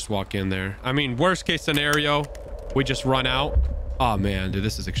say we just walk in there. I mean, worst case scenario, we just run out. Oh man, dude,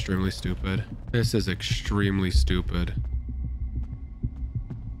 this is extremely stupid. This is extremely stupid.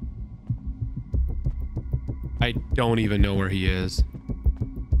 I don't even know where he is.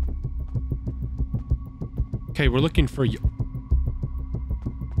 Okay, we're looking for you.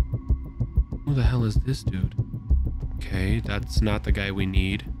 Who the hell is this dude? Okay, that's not the guy we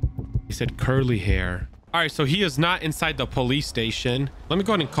need. He said curly hair. All right, so he is not inside the police station. Let me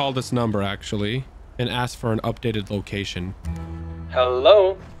go ahead and call this number actually and ask for an updated location.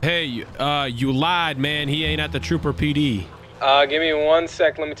 Hello? Hey, you lied, man. He ain't at the Trooper PD. Give me 1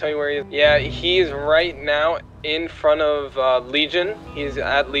 sec. Let me tell you where he is. Yeah, he's right now in front of Legion. He's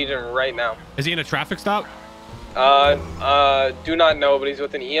at Legion right now. Is he in a traffic stop? Do not know, but he's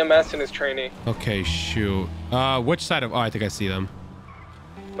with an EMS and his trainee. Okay, shoot. Which side of... Oh, I think I see them.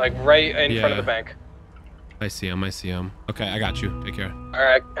 Like right in front of the bank. I see him. I see him. Okay, I got you. Take care. All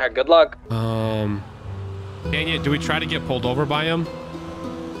right. Good luck. Daniel, do we try to get pulled over by him?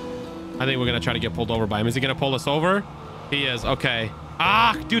 I think we're going to try to get pulled over by him. Is he going to pull us over? He is. Okay.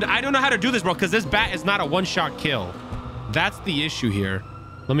 Ah, dude, I don't know how to do this, bro, because this bat is not a one-shot kill. That's the issue here.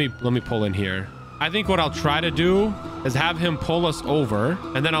 Let me pull in here. I think what I'll try to do is have him pull us over,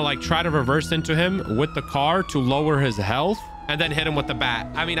 and then I'll like try to reverse into him with the car to lower his health, and then hit him with the bat.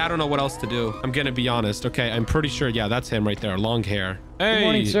 I mean, I don't know what else to do. I'm gonna be honest. Okay, I'm pretty sure. Yeah, that's him right there. Long hair. Hey. Good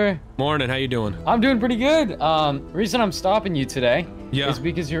morning, sir. Morning. How you doing? I'm doing pretty good. Reason I'm stopping you today is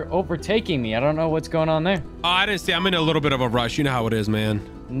because you're overtaking me. I don't know what's going on there. Oh, I didn't see. I'm in a little bit of a rush. You know how it is, man.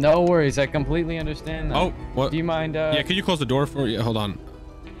 No worries. I completely understand that. Oh, what? Do you mind? Yeah, can you close the door for me? Hold on.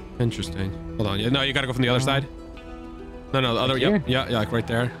 Interesting. Hold on. Yeah, no, you gotta go from the other side. No, the other. Yep. Yeah, like right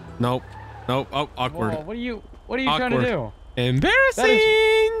there. Nope. Oh, awkward. Whoa, what are you trying to do? Embarrassing.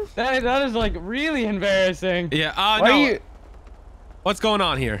 That is like really embarrassing. Yeah. No. What's going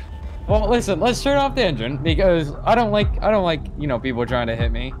on here? Well, listen. Let's turn off the engine because I don't like people trying to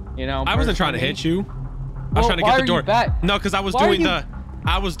hit me. You know. I wasn't trying to hit you. I was trying to get the door. No, because I was doing the.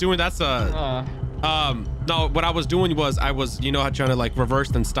 No, what I was doing was trying to like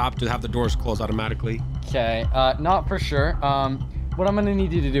reverse and stop to have the doors close automatically. Okay, not for sure. What I'm gonna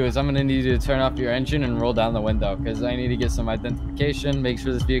need you to do is I'm gonna need you to turn off your engine and roll down the window because I need to get some identification, make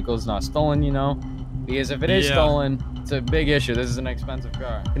sure this vehicle is not stolen, you know, because if it is stolen, it's a big issue. This is an expensive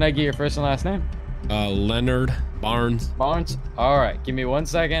car. Can I get your first and last name? Leonard Barnes. Barnes? All right, give me 1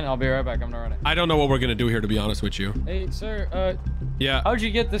 second. I'll be right back. I'm gonna run it. I don't know what we're gonna do here, to be honest with you. Hey, sir, yeah. How'd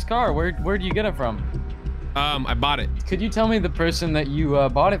you get this car? Where'd you get it from? I bought it. Could you tell me the person that you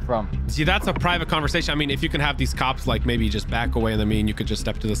bought it from? See, that's a private conversation. I mean, if you can have these cops like maybe just back away, and I mean, you could just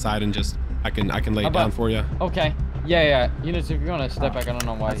step to the side and just I can lay it down for you. Okay. Yeah. You know, if you're gonna step back, I don't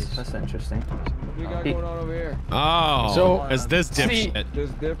know why. That's interesting. What do you got going on over here? Oh. So is this dipshit? This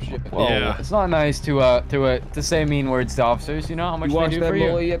dipshit. Well, yeah. It's not nice to say mean words to officers. You know how much they do for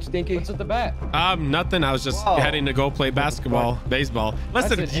you. Yet, Stinky? What's with the bat? Nothing. I was just heading to go play baseball. Listen.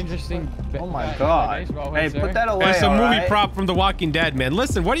 That's an interesting. Oh my God. Hey, put that away. It's a movie prop from The Walking Dead, man.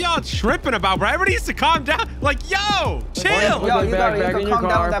 Listen, what are y'all tripping about, bro? Everybody needs to calm down. Like, yo, chill. Yo, you gotta calm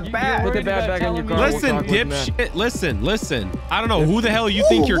down with that bat. Put the bat back in your car. Listen, dipshit. Listen. I don't know who the hell you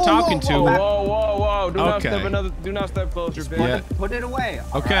think you're talking to. Whoa. Do not step closer, bitch. Put it away.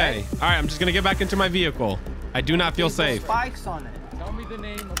 Okay. All right. I'm just gonna get back into my vehicle. I do not feel safe. Spikes on it. Tell me the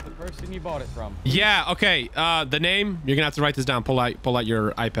name of the person you bought it from. Yeah. Okay. The name. You're gonna have to write this down. Pull out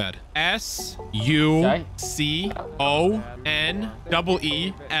your iPad.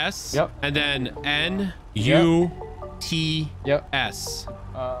 SUCONEES. Yep. And then NUTS.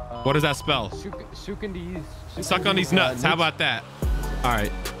 What does that spell? Suck on these nuts. How about that? All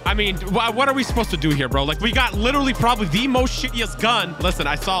right. I mean, what are we supposed to do here, bro? Like, we got literally probably the most shittiest gun. Listen,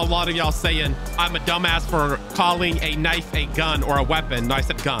 I saw a lot of y'all saying I'm a dumbass for calling a knife a gun or a weapon. No, I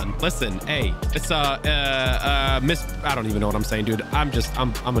said gun. Listen, hey, it's I don't even know what I'm saying, dude. I'm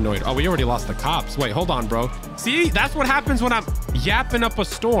annoyed. Oh, we already lost the cops. Wait, hold on, bro. See, that's what happens when I'm yapping up a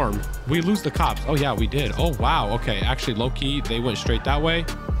storm. We lose the cops. Oh, yeah, we did. Oh, wow. Okay, actually, low-key, they went straight that way.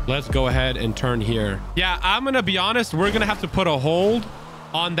 Let's go ahead and turn here. Yeah, I'm gonna be honest, we're gonna have to put a hold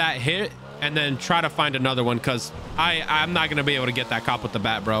on that hit and then try to find another one, because I'm not gonna be able to get that cop with the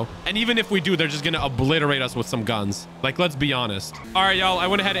bat, bro. And even if we do, they're just gonna obliterate us with some guns. Like, let's be honest. All right, y'all, I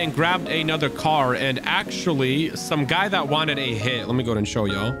went ahead and grabbed another car, and actually some guy that wanted a hit, let me go ahead and show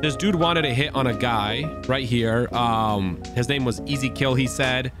y'all. This dude wanted a hit on a guy right here. His name was Easy Kill, he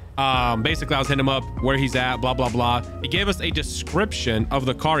said. Basically I was hitting him up where he's at, blah blah blah. He gave us a description of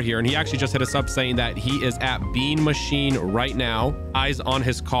the car here, and he actually just hit us up saying that he is at Bean Machine right now, eyes on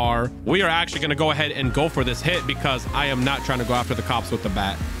his car. We are actually going to go ahead and go for this hit, because I am not trying to go after the cops with the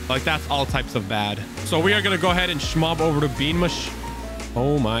bat. Like, that's all types of bad. So we are going to go ahead and schmob over to Bean Machine.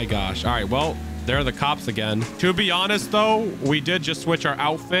 Oh my gosh. All right, well, there are the cops again. To be honest though, we did just switch our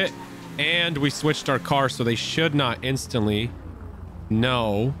outfit and we switched our car, so they should not instantly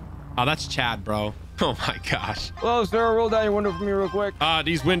know. Oh, that's Chad, bro. Oh my gosh. Hello, sir. Roll down your window for me real quick.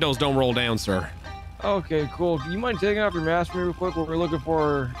 These windows don't roll down, sir. Okay, cool. Do you mind taking off your mask for me real quick? We're looking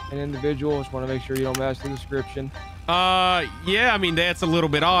for an individual. Just want to make sure you don't match the description. Yeah, I mean, that's a little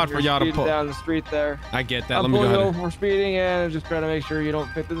bit odd for y'all to pull down the street there. I get that. I'm Let me go pulling ahead. over for speeding and just trying to make sure you don't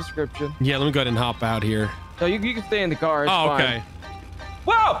fit the description. Yeah, let me go ahead and hop out here. So you can stay in the car. It's fine. Okay.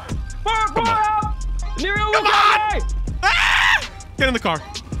 Whoa! Come on! Come on! Ah! Get in the car.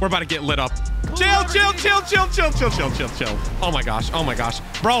 We're about to get lit up. Chill, chill, chill, chill, chill, chill, chill, chill, chill. Oh my gosh. Oh my gosh.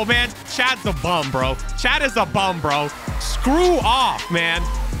 Bro, man, Chad's a bum, bro. Chad is a bum, bro. Screw off, man.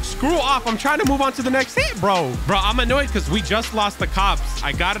 Screw off. I'm trying to move on to the next hit, bro. Bro, I'm annoyed because we just lost the cops.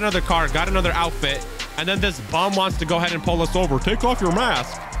 I got another car, got another outfit, and then this bum wants to go ahead and pull us over. Take off your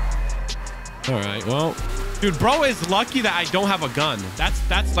mask. All right, well, dude, bro is lucky that I don't have a gun.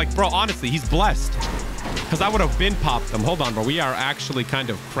 That's like, bro, honestly, he's blessed. Because I would have been popped them. Hold on, bro. We are actually kind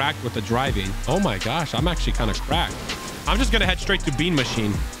of cracked with the driving. Oh my gosh, I'm actually kind of cracked. I'm just gonna head straight to Bean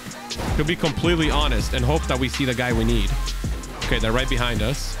Machine, to be completely honest, and hope that we see the guy we need. Okay, they're right behind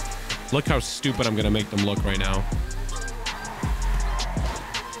us. Look how stupid I'm gonna make them look right now.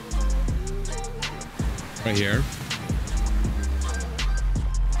 Right here.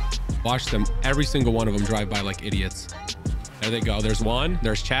 Watch them. Every single one of them drive by like idiots. There they go. There's one.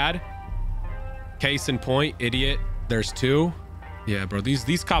 There's Chad. Case in point, idiot. There's two. Yeah, bro.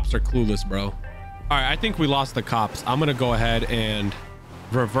 These cops are clueless, bro. All right, I think we lost the cops. I'm gonna go ahead and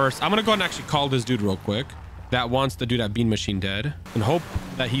reverse. I'm gonna go ahead and actually call this dude real quick that wants the dude at Bean Machine dead, and hope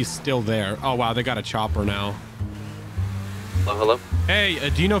that he's still there. Oh wow, they got a chopper now. Hello. Hey,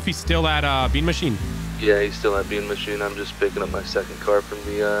 do you know if he's still at Bean Machine? Yeah, he's still at Bean Machine. I'm just picking up my second car from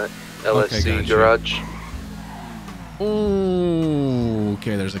the LSC Okay, gotcha. garage. Ooh,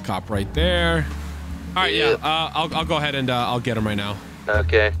 okay, there's a cop right there. All right, yeah, I'll go ahead and I'll get him right now.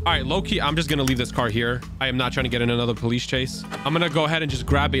 Okay. All right, low-key, I'm just gonna leave this car here. I am not trying to get in another police chase. I'm gonna go ahead and just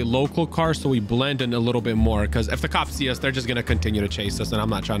grab a local car so we blend in a little bit more, because if the cops see us, they're just gonna continue to chase us, and I'm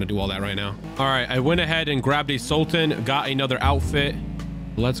not trying to do all that right now. All right, I went ahead and grabbed a Sultan, got another outfit.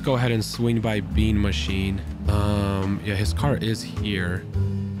 Let's go ahead and swing by Bean Machine. Yeah, his car is here.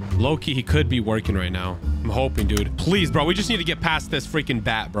 Low-key, he could be working right now. I'm hoping, dude. Please, bro, we just need to get past this freaking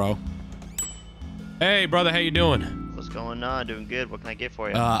bat, bro. Hey, brother, how you doing? What's going on? Doing good. What can I get for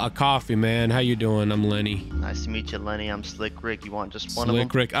you? A coffee, man. How you doing? I'm Lenny. Nice to meet you, Lenny. I'm Slick Rick. You want just one of them?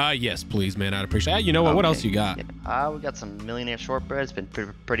 Slick Rick. Yes, please, man. I'd appreciate it. You know what? What else you got? Yeah. We got some Millionaire Shortbread. It's been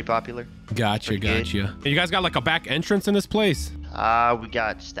pretty popular. Gotcha, Pretty good. gotcha. Hey, you guys got like a back entrance in this place? We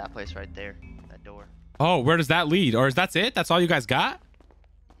got just that place right there. That door. Oh, where does that lead? Or is that it? That's all you guys got?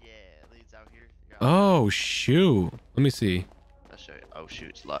 Yeah, it leads out here. Oh, shoot. Let me see. I'll show you. Oh, shoot.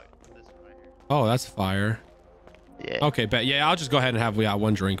 It's locked. This one right here. Oh, that's fire. Yeah. Okay, bet. Yeah, I'll just go ahead and have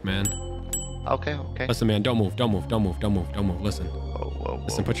one drink, man. Okay. Listen, man, don't move. Listen. Whoa.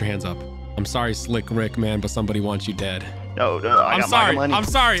 Listen, put your hands up. I'm sorry, Slick Rick, man, but somebody wants you dead. No. I'm sorry.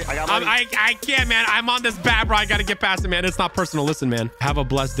 I can't, man. I'm on this bad, bro. I gotta get past it, man. It's not personal. Listen, man. Have a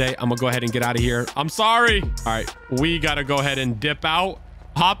blessed day. I'm gonna go ahead and get out of here. I'm sorry. All right, we gotta go ahead and dip out.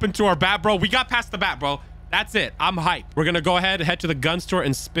 Hop into our bat, bro. We got past the bat, bro. That's it. I'm hyped. We're gonna go ahead, head to the gun store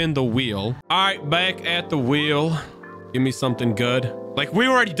and spin the wheel. All right, back at the wheel. Give me something good. Like, we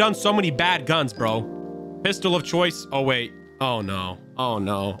already done so many bad guns, bro. Pistol of choice. Oh, wait. Oh, no. Oh,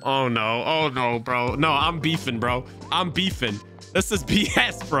 no. Oh, no. Oh, no, bro. No, I'm beefing, bro. I'm beefing. This is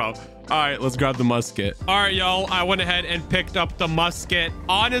BS, bro. All right, let's grab the musket. All right, y'all. I went ahead and picked up the musket.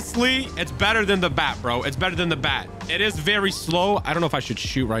 Honestly, it's better than the bat, bro. It's better than the bat. It is very slow. I don't know if I should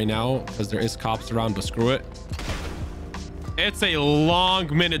shoot right now because there is cops around, but screw it. It's a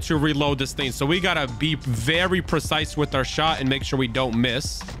long minute to reload this thing, so we gotta be very precise with our shot and make sure we don't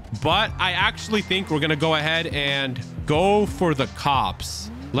miss. But I actually think we're gonna go ahead and go for the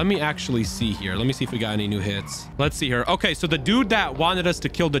cops. Let me actually see here. Let me see if we got any new hits. Let's see here. Okay, so the dude that wanted us to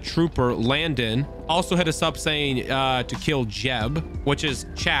kill the trooper, Landon, also hit us up saying to kill Jeb, which is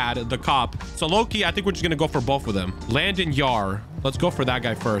Chad, the cop. So low-key, I think we're just gonna go for both of them. Landon Yar. Let's go for that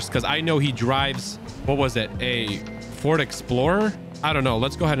guy first, because I know he drives, what was it, a Ford Explorer? I don't know.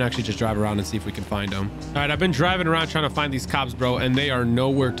 Let's go ahead and actually just drive around and see if we can find them. All right, I've been driving around trying to find these cops, bro, and they are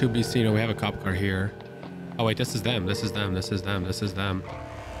nowhere to be seen. Oh, we have a cop car here. Oh, wait, this is them. This is them. This is them. This is them.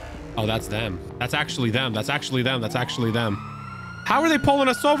 Oh, that's them. That's actually them. That's actually them. That's actually them. How are they pulling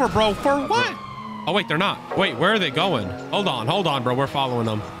us over, bro? For what? Oh, wait, they're not. Wait, where are they going? Hold on, bro. We're following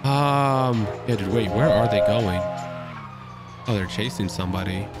them. Yeah, dude, wait, where are they going? Oh, they're chasing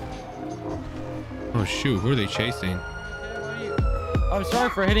somebody. Oh, shoot. Who are they chasing? I'm sorry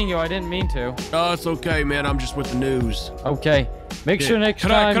for hitting you. I didn't mean to. Oh, it's okay, man. I'm just with the news. Okay. Make sure next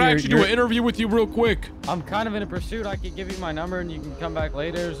time. Could I actually do an interview with you real quick? I'm kind of in a pursuit. I could give you my number and you can come back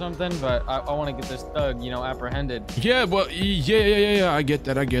later or something, but I want to get this thug, you know, apprehended. Yeah, well, yeah. I get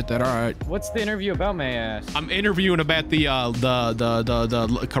that. All right. What's the interview about, may I ask? I'm interviewing about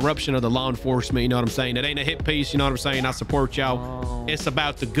the corruption of the law enforcement. You know what I'm saying? It ain't a hit piece. You know what I'm saying? I support y'all. Oh. It's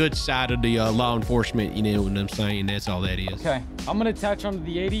about the good side of the law enforcement. You know what I'm saying? That's all that is. Okay. I'm going to attach onto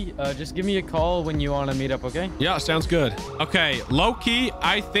the 80. Just give me a call when you want to meet up, okay? Yeah, sounds good. Okay. Low-key,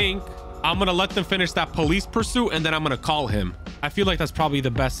 I think I'm gonna let them finish that police pursuit and then I'm gonna call him. I feel like that's probably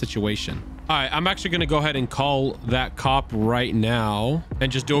the best situation. All right, I'm actually gonna go ahead and call that cop right now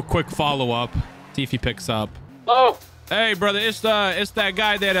and just do a quick follow-up, see if he picks up. Oh, hey brother, it's that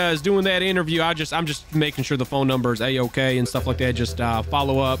guy that is doing that interview. I'm just making sure the phone number is a-okay and stuff like that. Just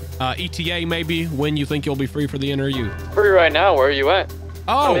follow up. ETA maybe when you think you'll be free for the interview. Free right now. Where are you at?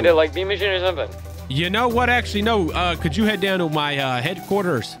 Oh, I mean, like B machine or something. You know what? Actually, no. Could you head down to my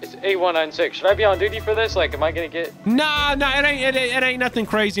headquarters? It's 8196. Should I be on duty for this? Like, am I gonna get? Nah. It ain't nothing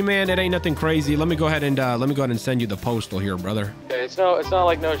crazy, man. It ain't nothing crazy. Let me go ahead and send you the postal here, brother. Okay, it's not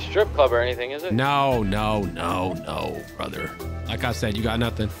like no strip club or anything, is it? No, brother. Like I said, you got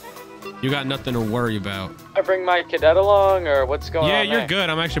nothing. You got nothing to worry about. I bring my cadet along, or what's going on? Yeah, you're good.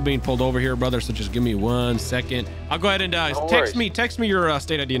 I'm actually being pulled over here, brother. So just give me 1 second. I'll go ahead and text me your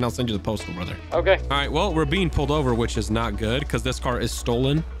state ID, and I'll send you the postal, brother. Okay. All right. Well, we're being pulled over, which is not good because this car is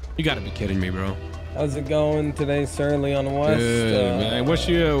stolen. You got to be kidding me, bro. How's it going today, sir? Leon West. Good, man. What's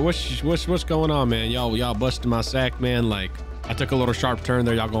going on, man? Y'all busting my sack, man. Like, I took a little sharp turn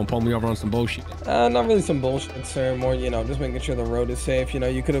there. Y'all gonna pull me over on some bullshit? Not really some bullshit, sir. More, you know, just making sure the road is safe. You know,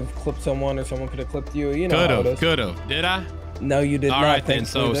 you could have clipped someone or someone could have clipped you. You know Could have. Did I? No, you did not. All right, then.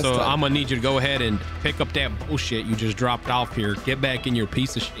 So I'm gonna need you to go ahead and pick up that bullshit you just dropped off here. Get back in your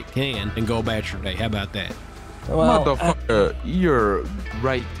piece of shit can and go about your day. How about that? Well, motherfucker, your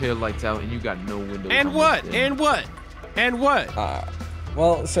right tail lights out and you got no windows. And what?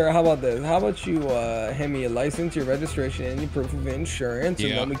 Well, sir, how about this? How about you hand me your license, your registration, and your proof of insurance,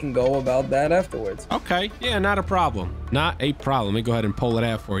 and then we can go about that afterwards. Okay. Yeah, not a problem. Not a problem. Let me go ahead and pull it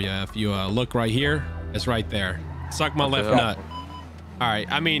out for you. If you look right here, it's right there. Suck my left nut. All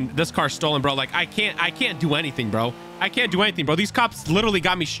right. I mean, this car's stolen, bro. Like, I can't do anything, bro. I can't do anything, bro. These cops literally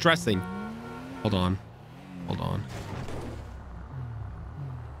got me stressing. Hold on,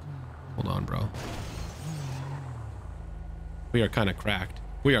 bro. We are kind of cracked,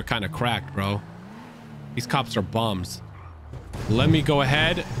 bro. These cops are bums. Let me go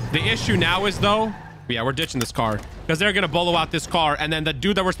ahead. The issue now is, though, yeah, we're ditching this car because they're going to bolo out this car. And then the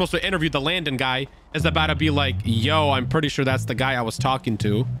dude that we're supposed to interview, the Landon guy, is about to be like, yo, I'm pretty sure that's the guy I was talking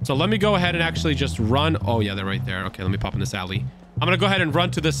to. So let me go ahead and actually just run. Oh, yeah, they're right there. Okay, let me pop in this alley. I'm going to go ahead and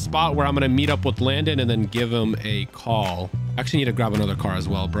run to this spot where I'm going to meet up with Landon and then give him a call. Actually need to grab another car as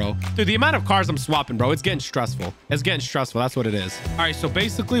well, bro. Dude, the amount of cars I'm swapping, bro, it's getting stressful. That's what it is. All right, so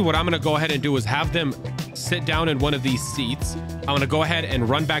basically what I'm going to go ahead and do is have them sit down in one of these seats. I'm going to go ahead and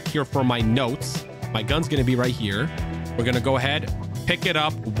run back here for my notes. My gun's going to be right here. We're going to go ahead, pick it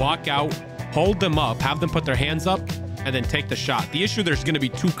up, walk out, hold them up, have them put their hands up, and then take the shot. The issue, there's going to be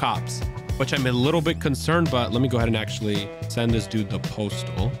 2 cops, which I'm a little bit concerned, but let me go ahead and actually send this dude the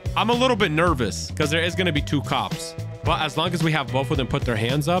postal. I'm a little bit nervous because there is going to be 2 cops, but as long as we have both of them put their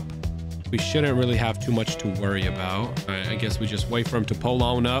hands up, we shouldn't really have too much to worry about. All right, I guess we just wait for him to pull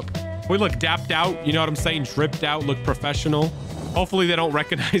on up. We look dapped out, you know what I'm saying? Dripped out, look professional. Hopefully they don't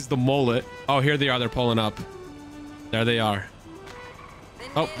recognize the mullet. Oh, here they are. They're pulling up. There they are.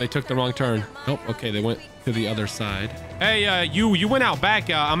 Oh, they took the wrong turn. Oh, okay. They went to the other side. Hey, you went out back.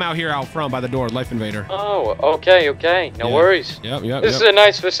 I'm out here out front by the door. Life Invader. Oh, okay. No worries. Yep. This is a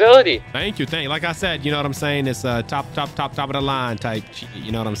nice facility. Thank you. Like I said, you know what I'm saying? It's top of the line type.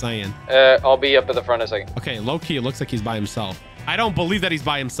 You know what I'm saying? I'll be up at the front in a second. Okay, low key, it looks like he's by himself. I don't believe that he's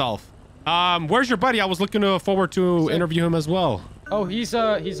by himself. Where's your buddy? I was looking forward to interview him as well. Oh, he's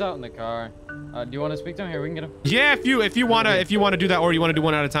out in the car. Do you want to speak to him? Here, we can get him. Yeah, if you wanna do that, or you wanna do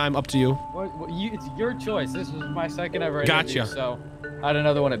one at a time, up to you. It's your choice. This was my second ever Gotcha. interview, so I had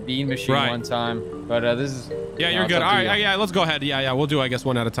another one at Bean Machine one time, but this is. Yeah, you're good. All right, yeah, let's go ahead. Yeah, we'll do, I guess,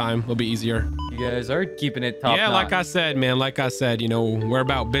 one at a time. It'll be easier. You guys are keeping it top. Yeah, notch. like I said, man. Like I said, you know, we're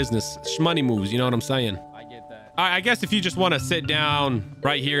about business. Money moves. You know what I'm saying? I get that. All right, I guess if you just want to sit down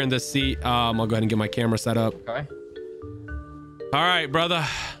right here in this seat, I'll go ahead and get my camera set up. Okay. All right, brother.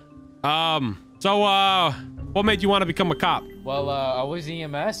 So what made you want to become a cop? Well, I was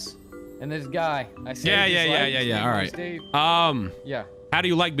EMS, and this guy. I saved Yeah. his life. All right. Yeah. How do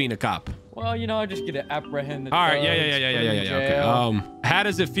you like being a cop? Well, you know, I just get to apprehend the All right. thugs, Yeah. put 'em in Okay. jail. How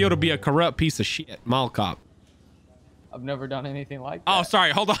does it feel to be a corrupt piece of shit mall cop? I've never done anything like that. Oh,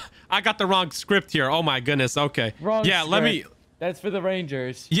 sorry. Hold on. I got the wrong script here. Oh my goodness. Okay. Wrong Yeah. script. Let me. That's for the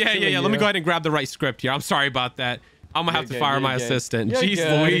Rangers. Yeah. Silly Let me you. go ahead and grab the right script here. I'm sorry about that. I'm gonna have to fire my assistant. You're Jeez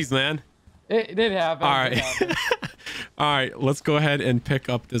good. Louise, man. It did happen. All right. All right, let's go ahead and pick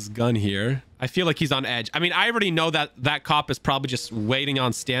up this gun here. I feel like he's on edge. I mean, I already know that that cop is probably just waiting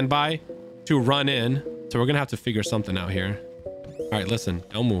on standby to run in. So we're gonna have to figure something out here. All right, listen,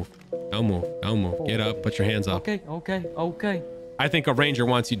 don't move. Don't move. Don't move. Get up, put your hands up. Okay. I think a ranger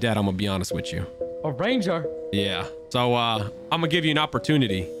wants you dead, I'm gonna be honest with you. A ranger? Yeah. So I'm gonna give you an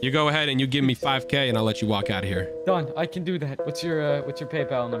opportunity. You go ahead and you give me 5K and I'll let you walk out of here. Done. I can do that. What's your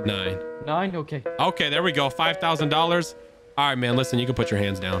PayPal number? 9. 9? Okay. Okay, there we go. $5,000. All right, man, listen, you can put your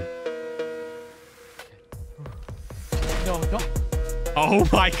hands down. No, don't. Oh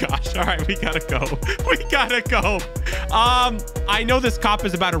my gosh. All right, we gotta go. We gotta go. I know this cop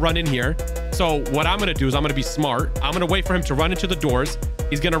is about to run in here. So what I'm gonna do is I'm gonna be smart. I'm gonna wait for him to run into the doors.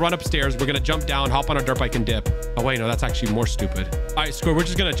 He's gonna run upstairs. We're gonna jump down, hop on a dirt bike and dip. Oh wait, no, that's actually more stupid. All right, screw it. We're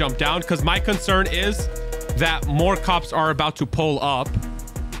just gonna jump down because my concern is that more cops are about to pull up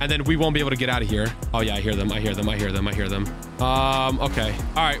and then we won't be able to get out of here. Oh yeah, I hear them. Okay.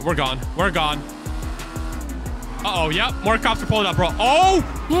 All right, we're gone. Uh-oh, yep, more cops are pulling up, bro. Oh!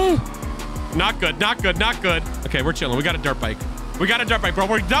 Not good. Okay, we're chilling. We got a dirt bike, bro.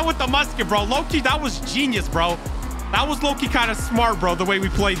 We're done with the musket, bro. Low-key, that was genius, bro. That was low-key kind of smart, bro, the way we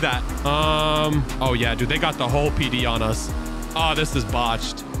played that. Oh yeah, dude, they got the whole PD on us. Oh, this is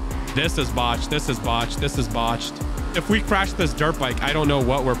botched. If we crash this dirt bike, I don't know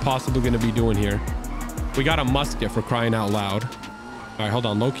what we're possibly going to be doing here. We got a musket for crying out loud. All right, hold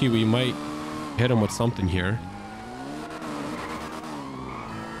on. Low-key, we might hit him with something here.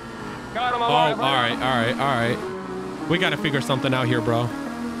 Got him alive. Oh, all right. We got to figure something out here, bro.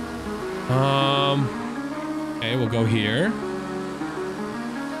 Okay, we'll go here.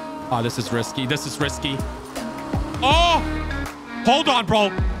 Oh, this is risky. Oh, hold on,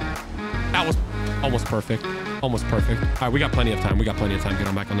 bro. That was almost perfect. All right, we got plenty of time. Get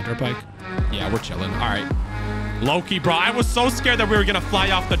on back on the dirt bike. Yeah, we're chilling. All right. Low-key, bro. I was so scared that we were going to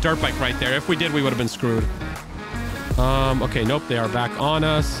fly off the dirt bike right there. If we did, we would have been screwed. Okay, nope. They are back on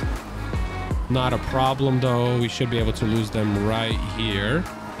us. Not a problem, though. We should be able to lose them right here.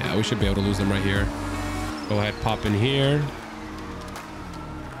 Yeah, we should be able to lose them right here. Go ahead, pop in here.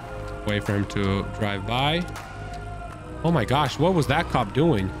 Wait for him to drive by. Oh my gosh, what was that cop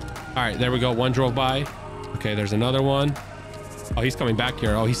doing? All right, there we go. One drove by. Okay, there's another one. Oh, he's coming back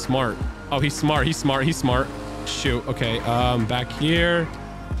here. Oh, he's smart. Shoot. Okay, back here.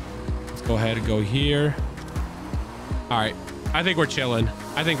 Let's go ahead and go here. All right, I think we're chilling.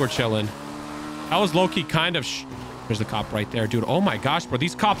 That was low-key kind of there's the cop right there, dude. Oh my gosh, bro.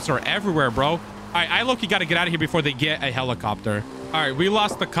 These cops are everywhere, bro. All right, I low-key got to get out of here before they get a helicopter. All right, we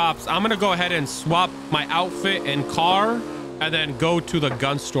lost the cops. I'm going to go ahead and swap my outfit and car and then go to the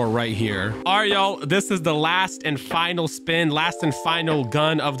gun store right here. All right, y'all. This is the last and final spin, last and final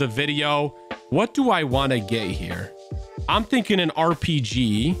gun of the video. What do I want to get here? I'm thinking an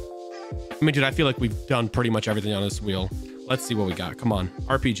RPG. I mean, dude, I feel like we've done pretty much everything on this wheel. Let's see what we got. Come on.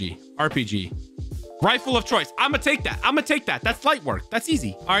 RPG. Rifle of choice. I'm gonna take that. That's light work. That's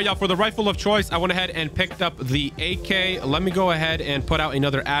easy. All right, y'all. For the rifle of choice, I went ahead and picked up the AK. Let me go ahead and put out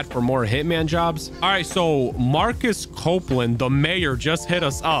another ad for more Hitman jobs. All right, so Marcus Copeland, the mayor, just hit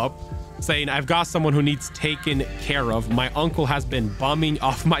us up saying, I've got someone who needs taken care of. My uncle has been bumming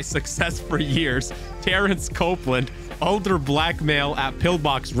off my success for years. Terrence Copeland, older black male at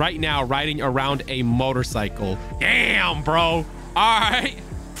Pillbox right now, riding around a motorcycle. Damn, bro. All right.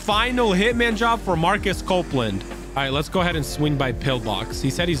 Final Hitman job for Marcus Copeland. All right, let's go ahead and swing by Pillbox.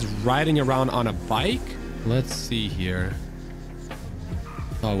 He said he's riding around on a bike. Let's see here.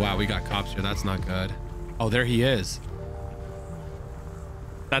 Oh, wow, we got cops here. That's not good. Oh, there he is.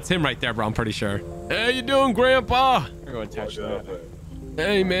 That's him right there, bro. I'm pretty sure. Hey, you doing, Grandpa? I'm going to attach that.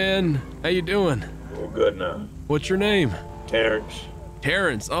 Hey, man. How you doing? We're good now. What's your name? Terrence.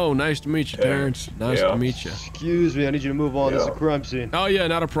 Terrence. Oh, nice to meet you, Terrence. Nice to meet you. Excuse me, I need you to move on. This is a crime scene. Oh, yeah,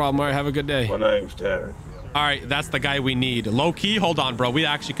 not a problem. All right, have a good day. My name's Terrence. All right, that's the guy we need. Low key, hold on, bro. We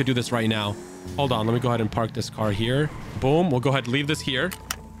actually could do this right now. Hold on, let me go ahead and park this car here. Boom, we'll go ahead and leave this here.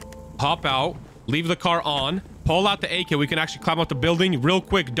 Hop out, leave the car on, pull out the AK. We can actually climb up the building real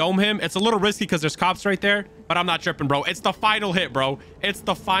quick, dome him. It's a little risky because there's cops right there, but I'm not tripping, bro. It's the final hit, bro. It's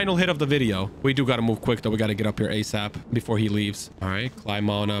the final hit of the video. We do got to move quick, though. We got to get up here ASAP before he leaves. All right, climb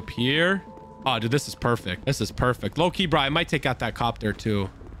on up here. Oh, dude, this is perfect. This is perfect. Low key, bro, I might take out that cop there, too.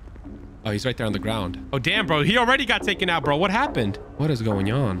 Oh, he's right there on the ground. Oh, damn, bro. He already got taken out, bro. What happened? What is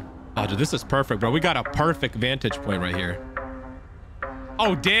going on? Oh, dude, this is perfect, bro. We got a perfect vantage point right here.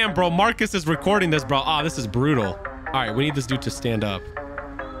 Oh, damn, bro. Marcus is recording this, bro. Oh, this is brutal. All right, we need this dude to stand up.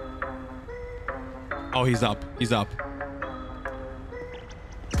 Oh, he's up. He's up.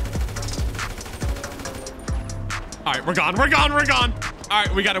 All right, we're gone. We're gone. We're gone. All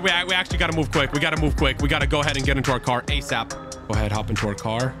right, we actually got to move quick. We got to move quick. We got to go ahead and get into our car ASAP. Go ahead, hop into our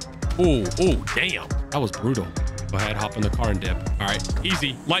car. Oh, damn. That was brutal. Go ahead, hop in the car and dip. All right,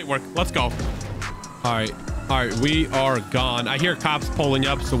 easy, light work. Let's go. All right, we are gone. I hear cops pulling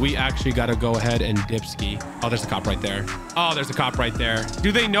up, so we actually got to go ahead and dip ski. Oh, there's a cop right there. Oh, there's a cop right there.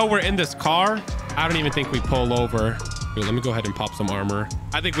 Do they know we're in this car? I don't even think we pull over. Dude, let me go ahead and pop some armor.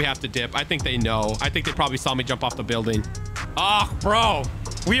 I think we have to dip. I think they know. I think they probably saw me jump off the building. Oh, bro.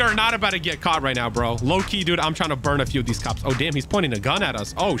 We are not about to get caught right now, bro. Low key, dude, I'm trying to burn a few of these cops. Oh, damn, he's pointing a gun at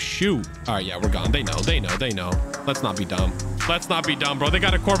us. Oh, shoot. All right, yeah, we're gone. They know. Let's not be dumb. Let's not be dumb, bro. They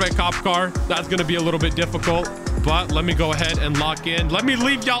got a Corvette cop car. That's going to be a little bit difficult, but let me go ahead and lock in. Let me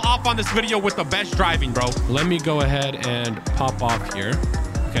leave y'all off on this video with the best driving, bro. Let me go ahead and pop off here.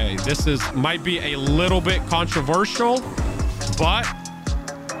 Okay, this might be a little bit controversial, but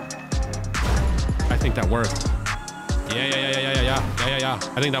I think that worked. Yeah.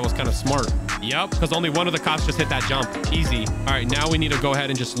 I think that was kind of smart. Yep, because only one of the cops just hit that jump. Easy. All right, now we need to go ahead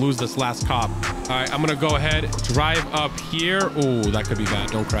and just lose this last cop. All right, I'm going to go ahead, drive up here. Oh, that could be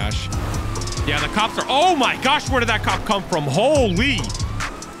bad. Don't crash. Yeah, the cops are... Oh, my gosh, where did that cop come from? Holy.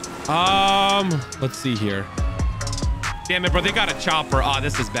 Let's see here. Damn it, bro. They got a chopper. Oh,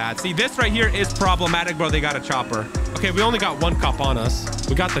 this is bad. See, this right here is problematic, bro. They got a chopper. Okay, we only got one cop on us.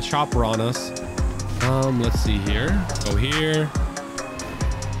 We got the chopper on us. Let's see here. Go here.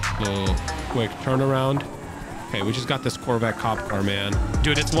 Little quick turnaround. Okay, we just got this Corvette cop car, man.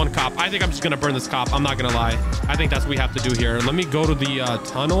 Dude, it's one cop. I think I'm just gonna burn this cop. I'm not gonna lie. I think that's what we have to do here. Let me go to the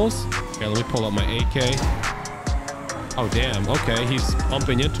tunnels. Okay, let me pull up my AK. Oh, damn. Okay, he's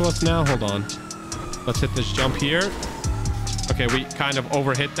bumping into us now. Hold on. Let's hit this jump here. Okay, we kind of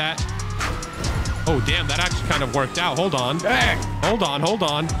overhit that. Oh, damn, that actually kind of worked out. Hold on. Dang. Hold on.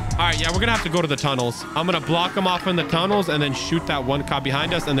 All right, yeah, we're gonna have to go to the tunnels. I'm gonna block them off in the tunnels and then shoot that one cop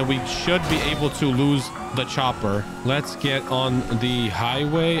behind us, and then we should be able to lose the chopper. Let's get on the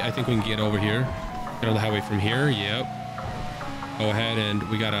highway. I think we can get over here. Get on the highway from here. Yep. Go ahead, and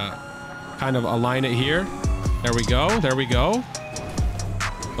we gotta kind of align it here. There we go.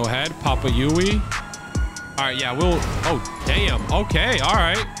 Go ahead, pop a Yui. All right, yeah, oh, damn. Okay, all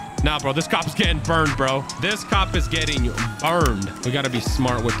right. Nah, bro, this cop's getting burned, bro. This cop is getting burned. We got to be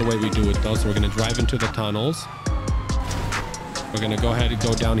smart with the way we do it, though. So we're going to drive into the tunnels. We're going to go ahead and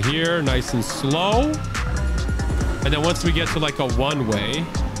go down here nice and slow. And then once we get to like a one-way,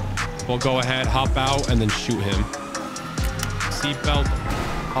 we'll go ahead, hop out, and then shoot him. Seatbelt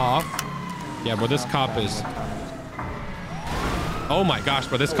off. Yeah, bro, this cop is... Oh, my gosh,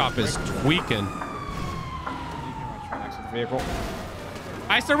 bro, this cop is tweaking. Vehicle.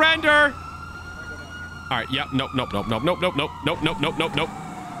 I surrender. All right. Yep. Nope.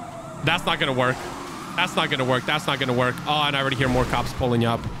 That's not gonna work. Oh, and I already hear more cops pulling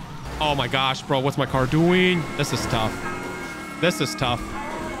up. Oh my gosh, bro. What's my car doing? This is tough.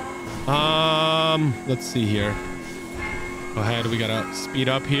 Let's see here. Go ahead. We gotta speed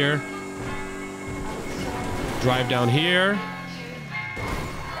up here. Drive down here.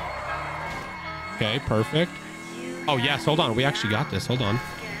 Okay. Perfect. Oh, yes. Hold on. We actually got this. Hold on.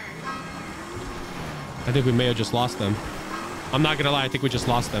 I think we may have just lost them. I'm not going to lie. I think we just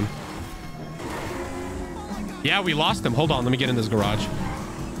lost them. Yeah, we lost them. Hold on. Let me get in this garage.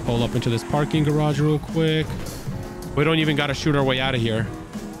 Pull up into this parking garage real quick. We don't even got to shoot our way out of here.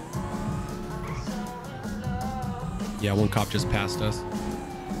 Yeah, one cop just passed us.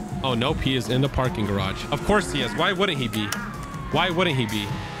 Oh, nope. He is in the parking garage. Of course he is. Why wouldn't he be?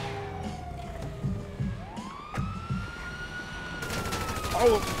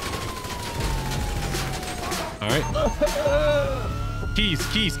 All right. Keys.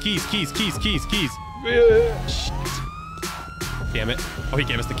 Shit. Damn it. Oh, he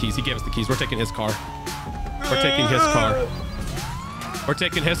gave us the keys. We're taking his car. We're taking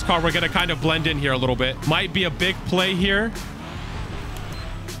his car. We're going to kind of blend in here a little bit. Might be a big play here.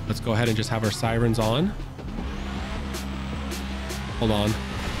 Let's go ahead and just have our sirens on. Hold on.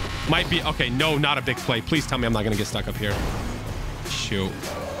 Might be. Okay, no, not a big play. Please tell me I'm not going to get stuck up here. Shoot.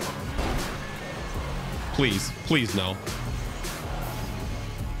 Please, no.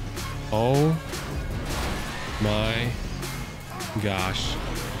 Oh my gosh.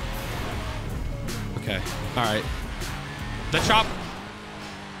 Okay. All right. The chop.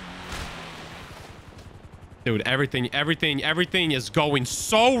 Dude, everything is going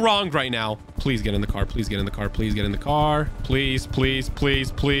so wrong right now. Please get in the car. Please get in the car. Please.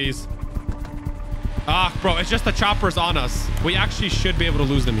 Ah, bro, it's just the choppers on us. We actually should be able to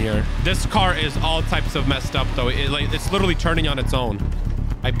lose them here. This car is all types of messed up, though. It's literally turning on its own.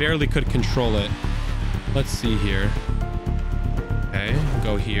 I barely could control it. Let's see here. Okay,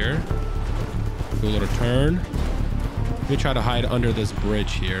 go here. Do a little turn. Let me try to hide under this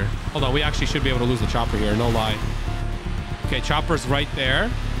bridge here. Hold on, we actually should be able to lose the chopper here, no lie. Okay, chopper's right there.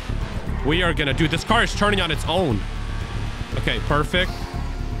 We are gonna do... This car is turning on its own. Okay, perfect.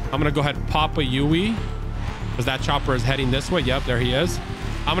 I'm gonna go ahead and pop a Yui, because that chopper is heading this way. Yep, there he is.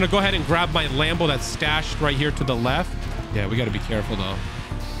 I'm gonna go ahead and grab my Lambo that's stashed right here to the left. Yeah, we gotta be careful though.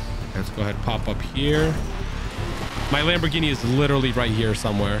 Let's go ahead and pop up here. My Lamborghini is literally right here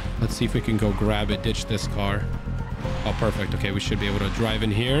somewhere. Let's see if we can go grab it, ditch this car. Oh, perfect. Okay, we should be able to drive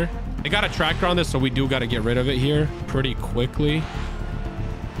in here. They got a tractor on this, so we do got to get rid of it here pretty quickly.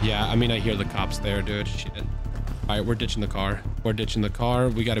 Yeah, I mean, I hear the cops there, dude. Shit. All right, we're ditching the car.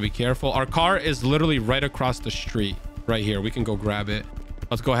 We got to be careful. Our car is literally right across the street right here. We can go grab it.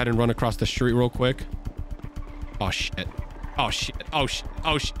 Let's go ahead and run across the street real quick. Oh, shit.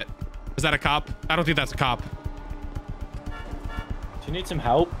 Is that a cop? I don't think that's a cop. Do you need some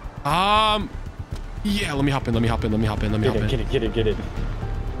help? Yeah, let me hop in. Get it.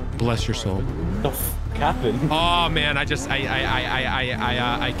 Bless your soul. The f happened? Oh man,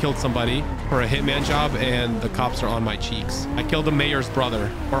 I killed somebody for a hitman job, and the cops are on my cheeks. I killed the mayor's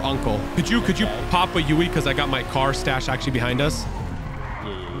brother or uncle. Could you pop a Yui, because I got my car stashed actually behind us?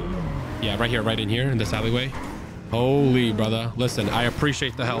 Yeah, right here, right in here in this alleyway. Holy brother, listen, I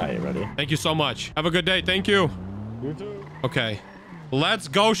appreciate the help. Thank you so much. Have a good day. Thank you. You too. Okay. Let's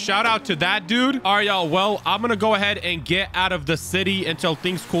go. Shout out to that dude. All right, y'all. Well, I'm going to go ahead and get out of the city until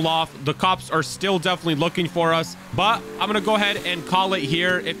things cool off. The cops are still definitely looking for us, but I'm going to go ahead and call it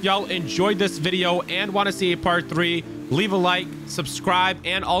here. If y'all enjoyed this video and want to see a part 3, leave a like, subscribe,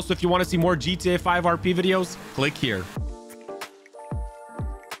 and also if you want to see more GTA 5 RP videos, click here.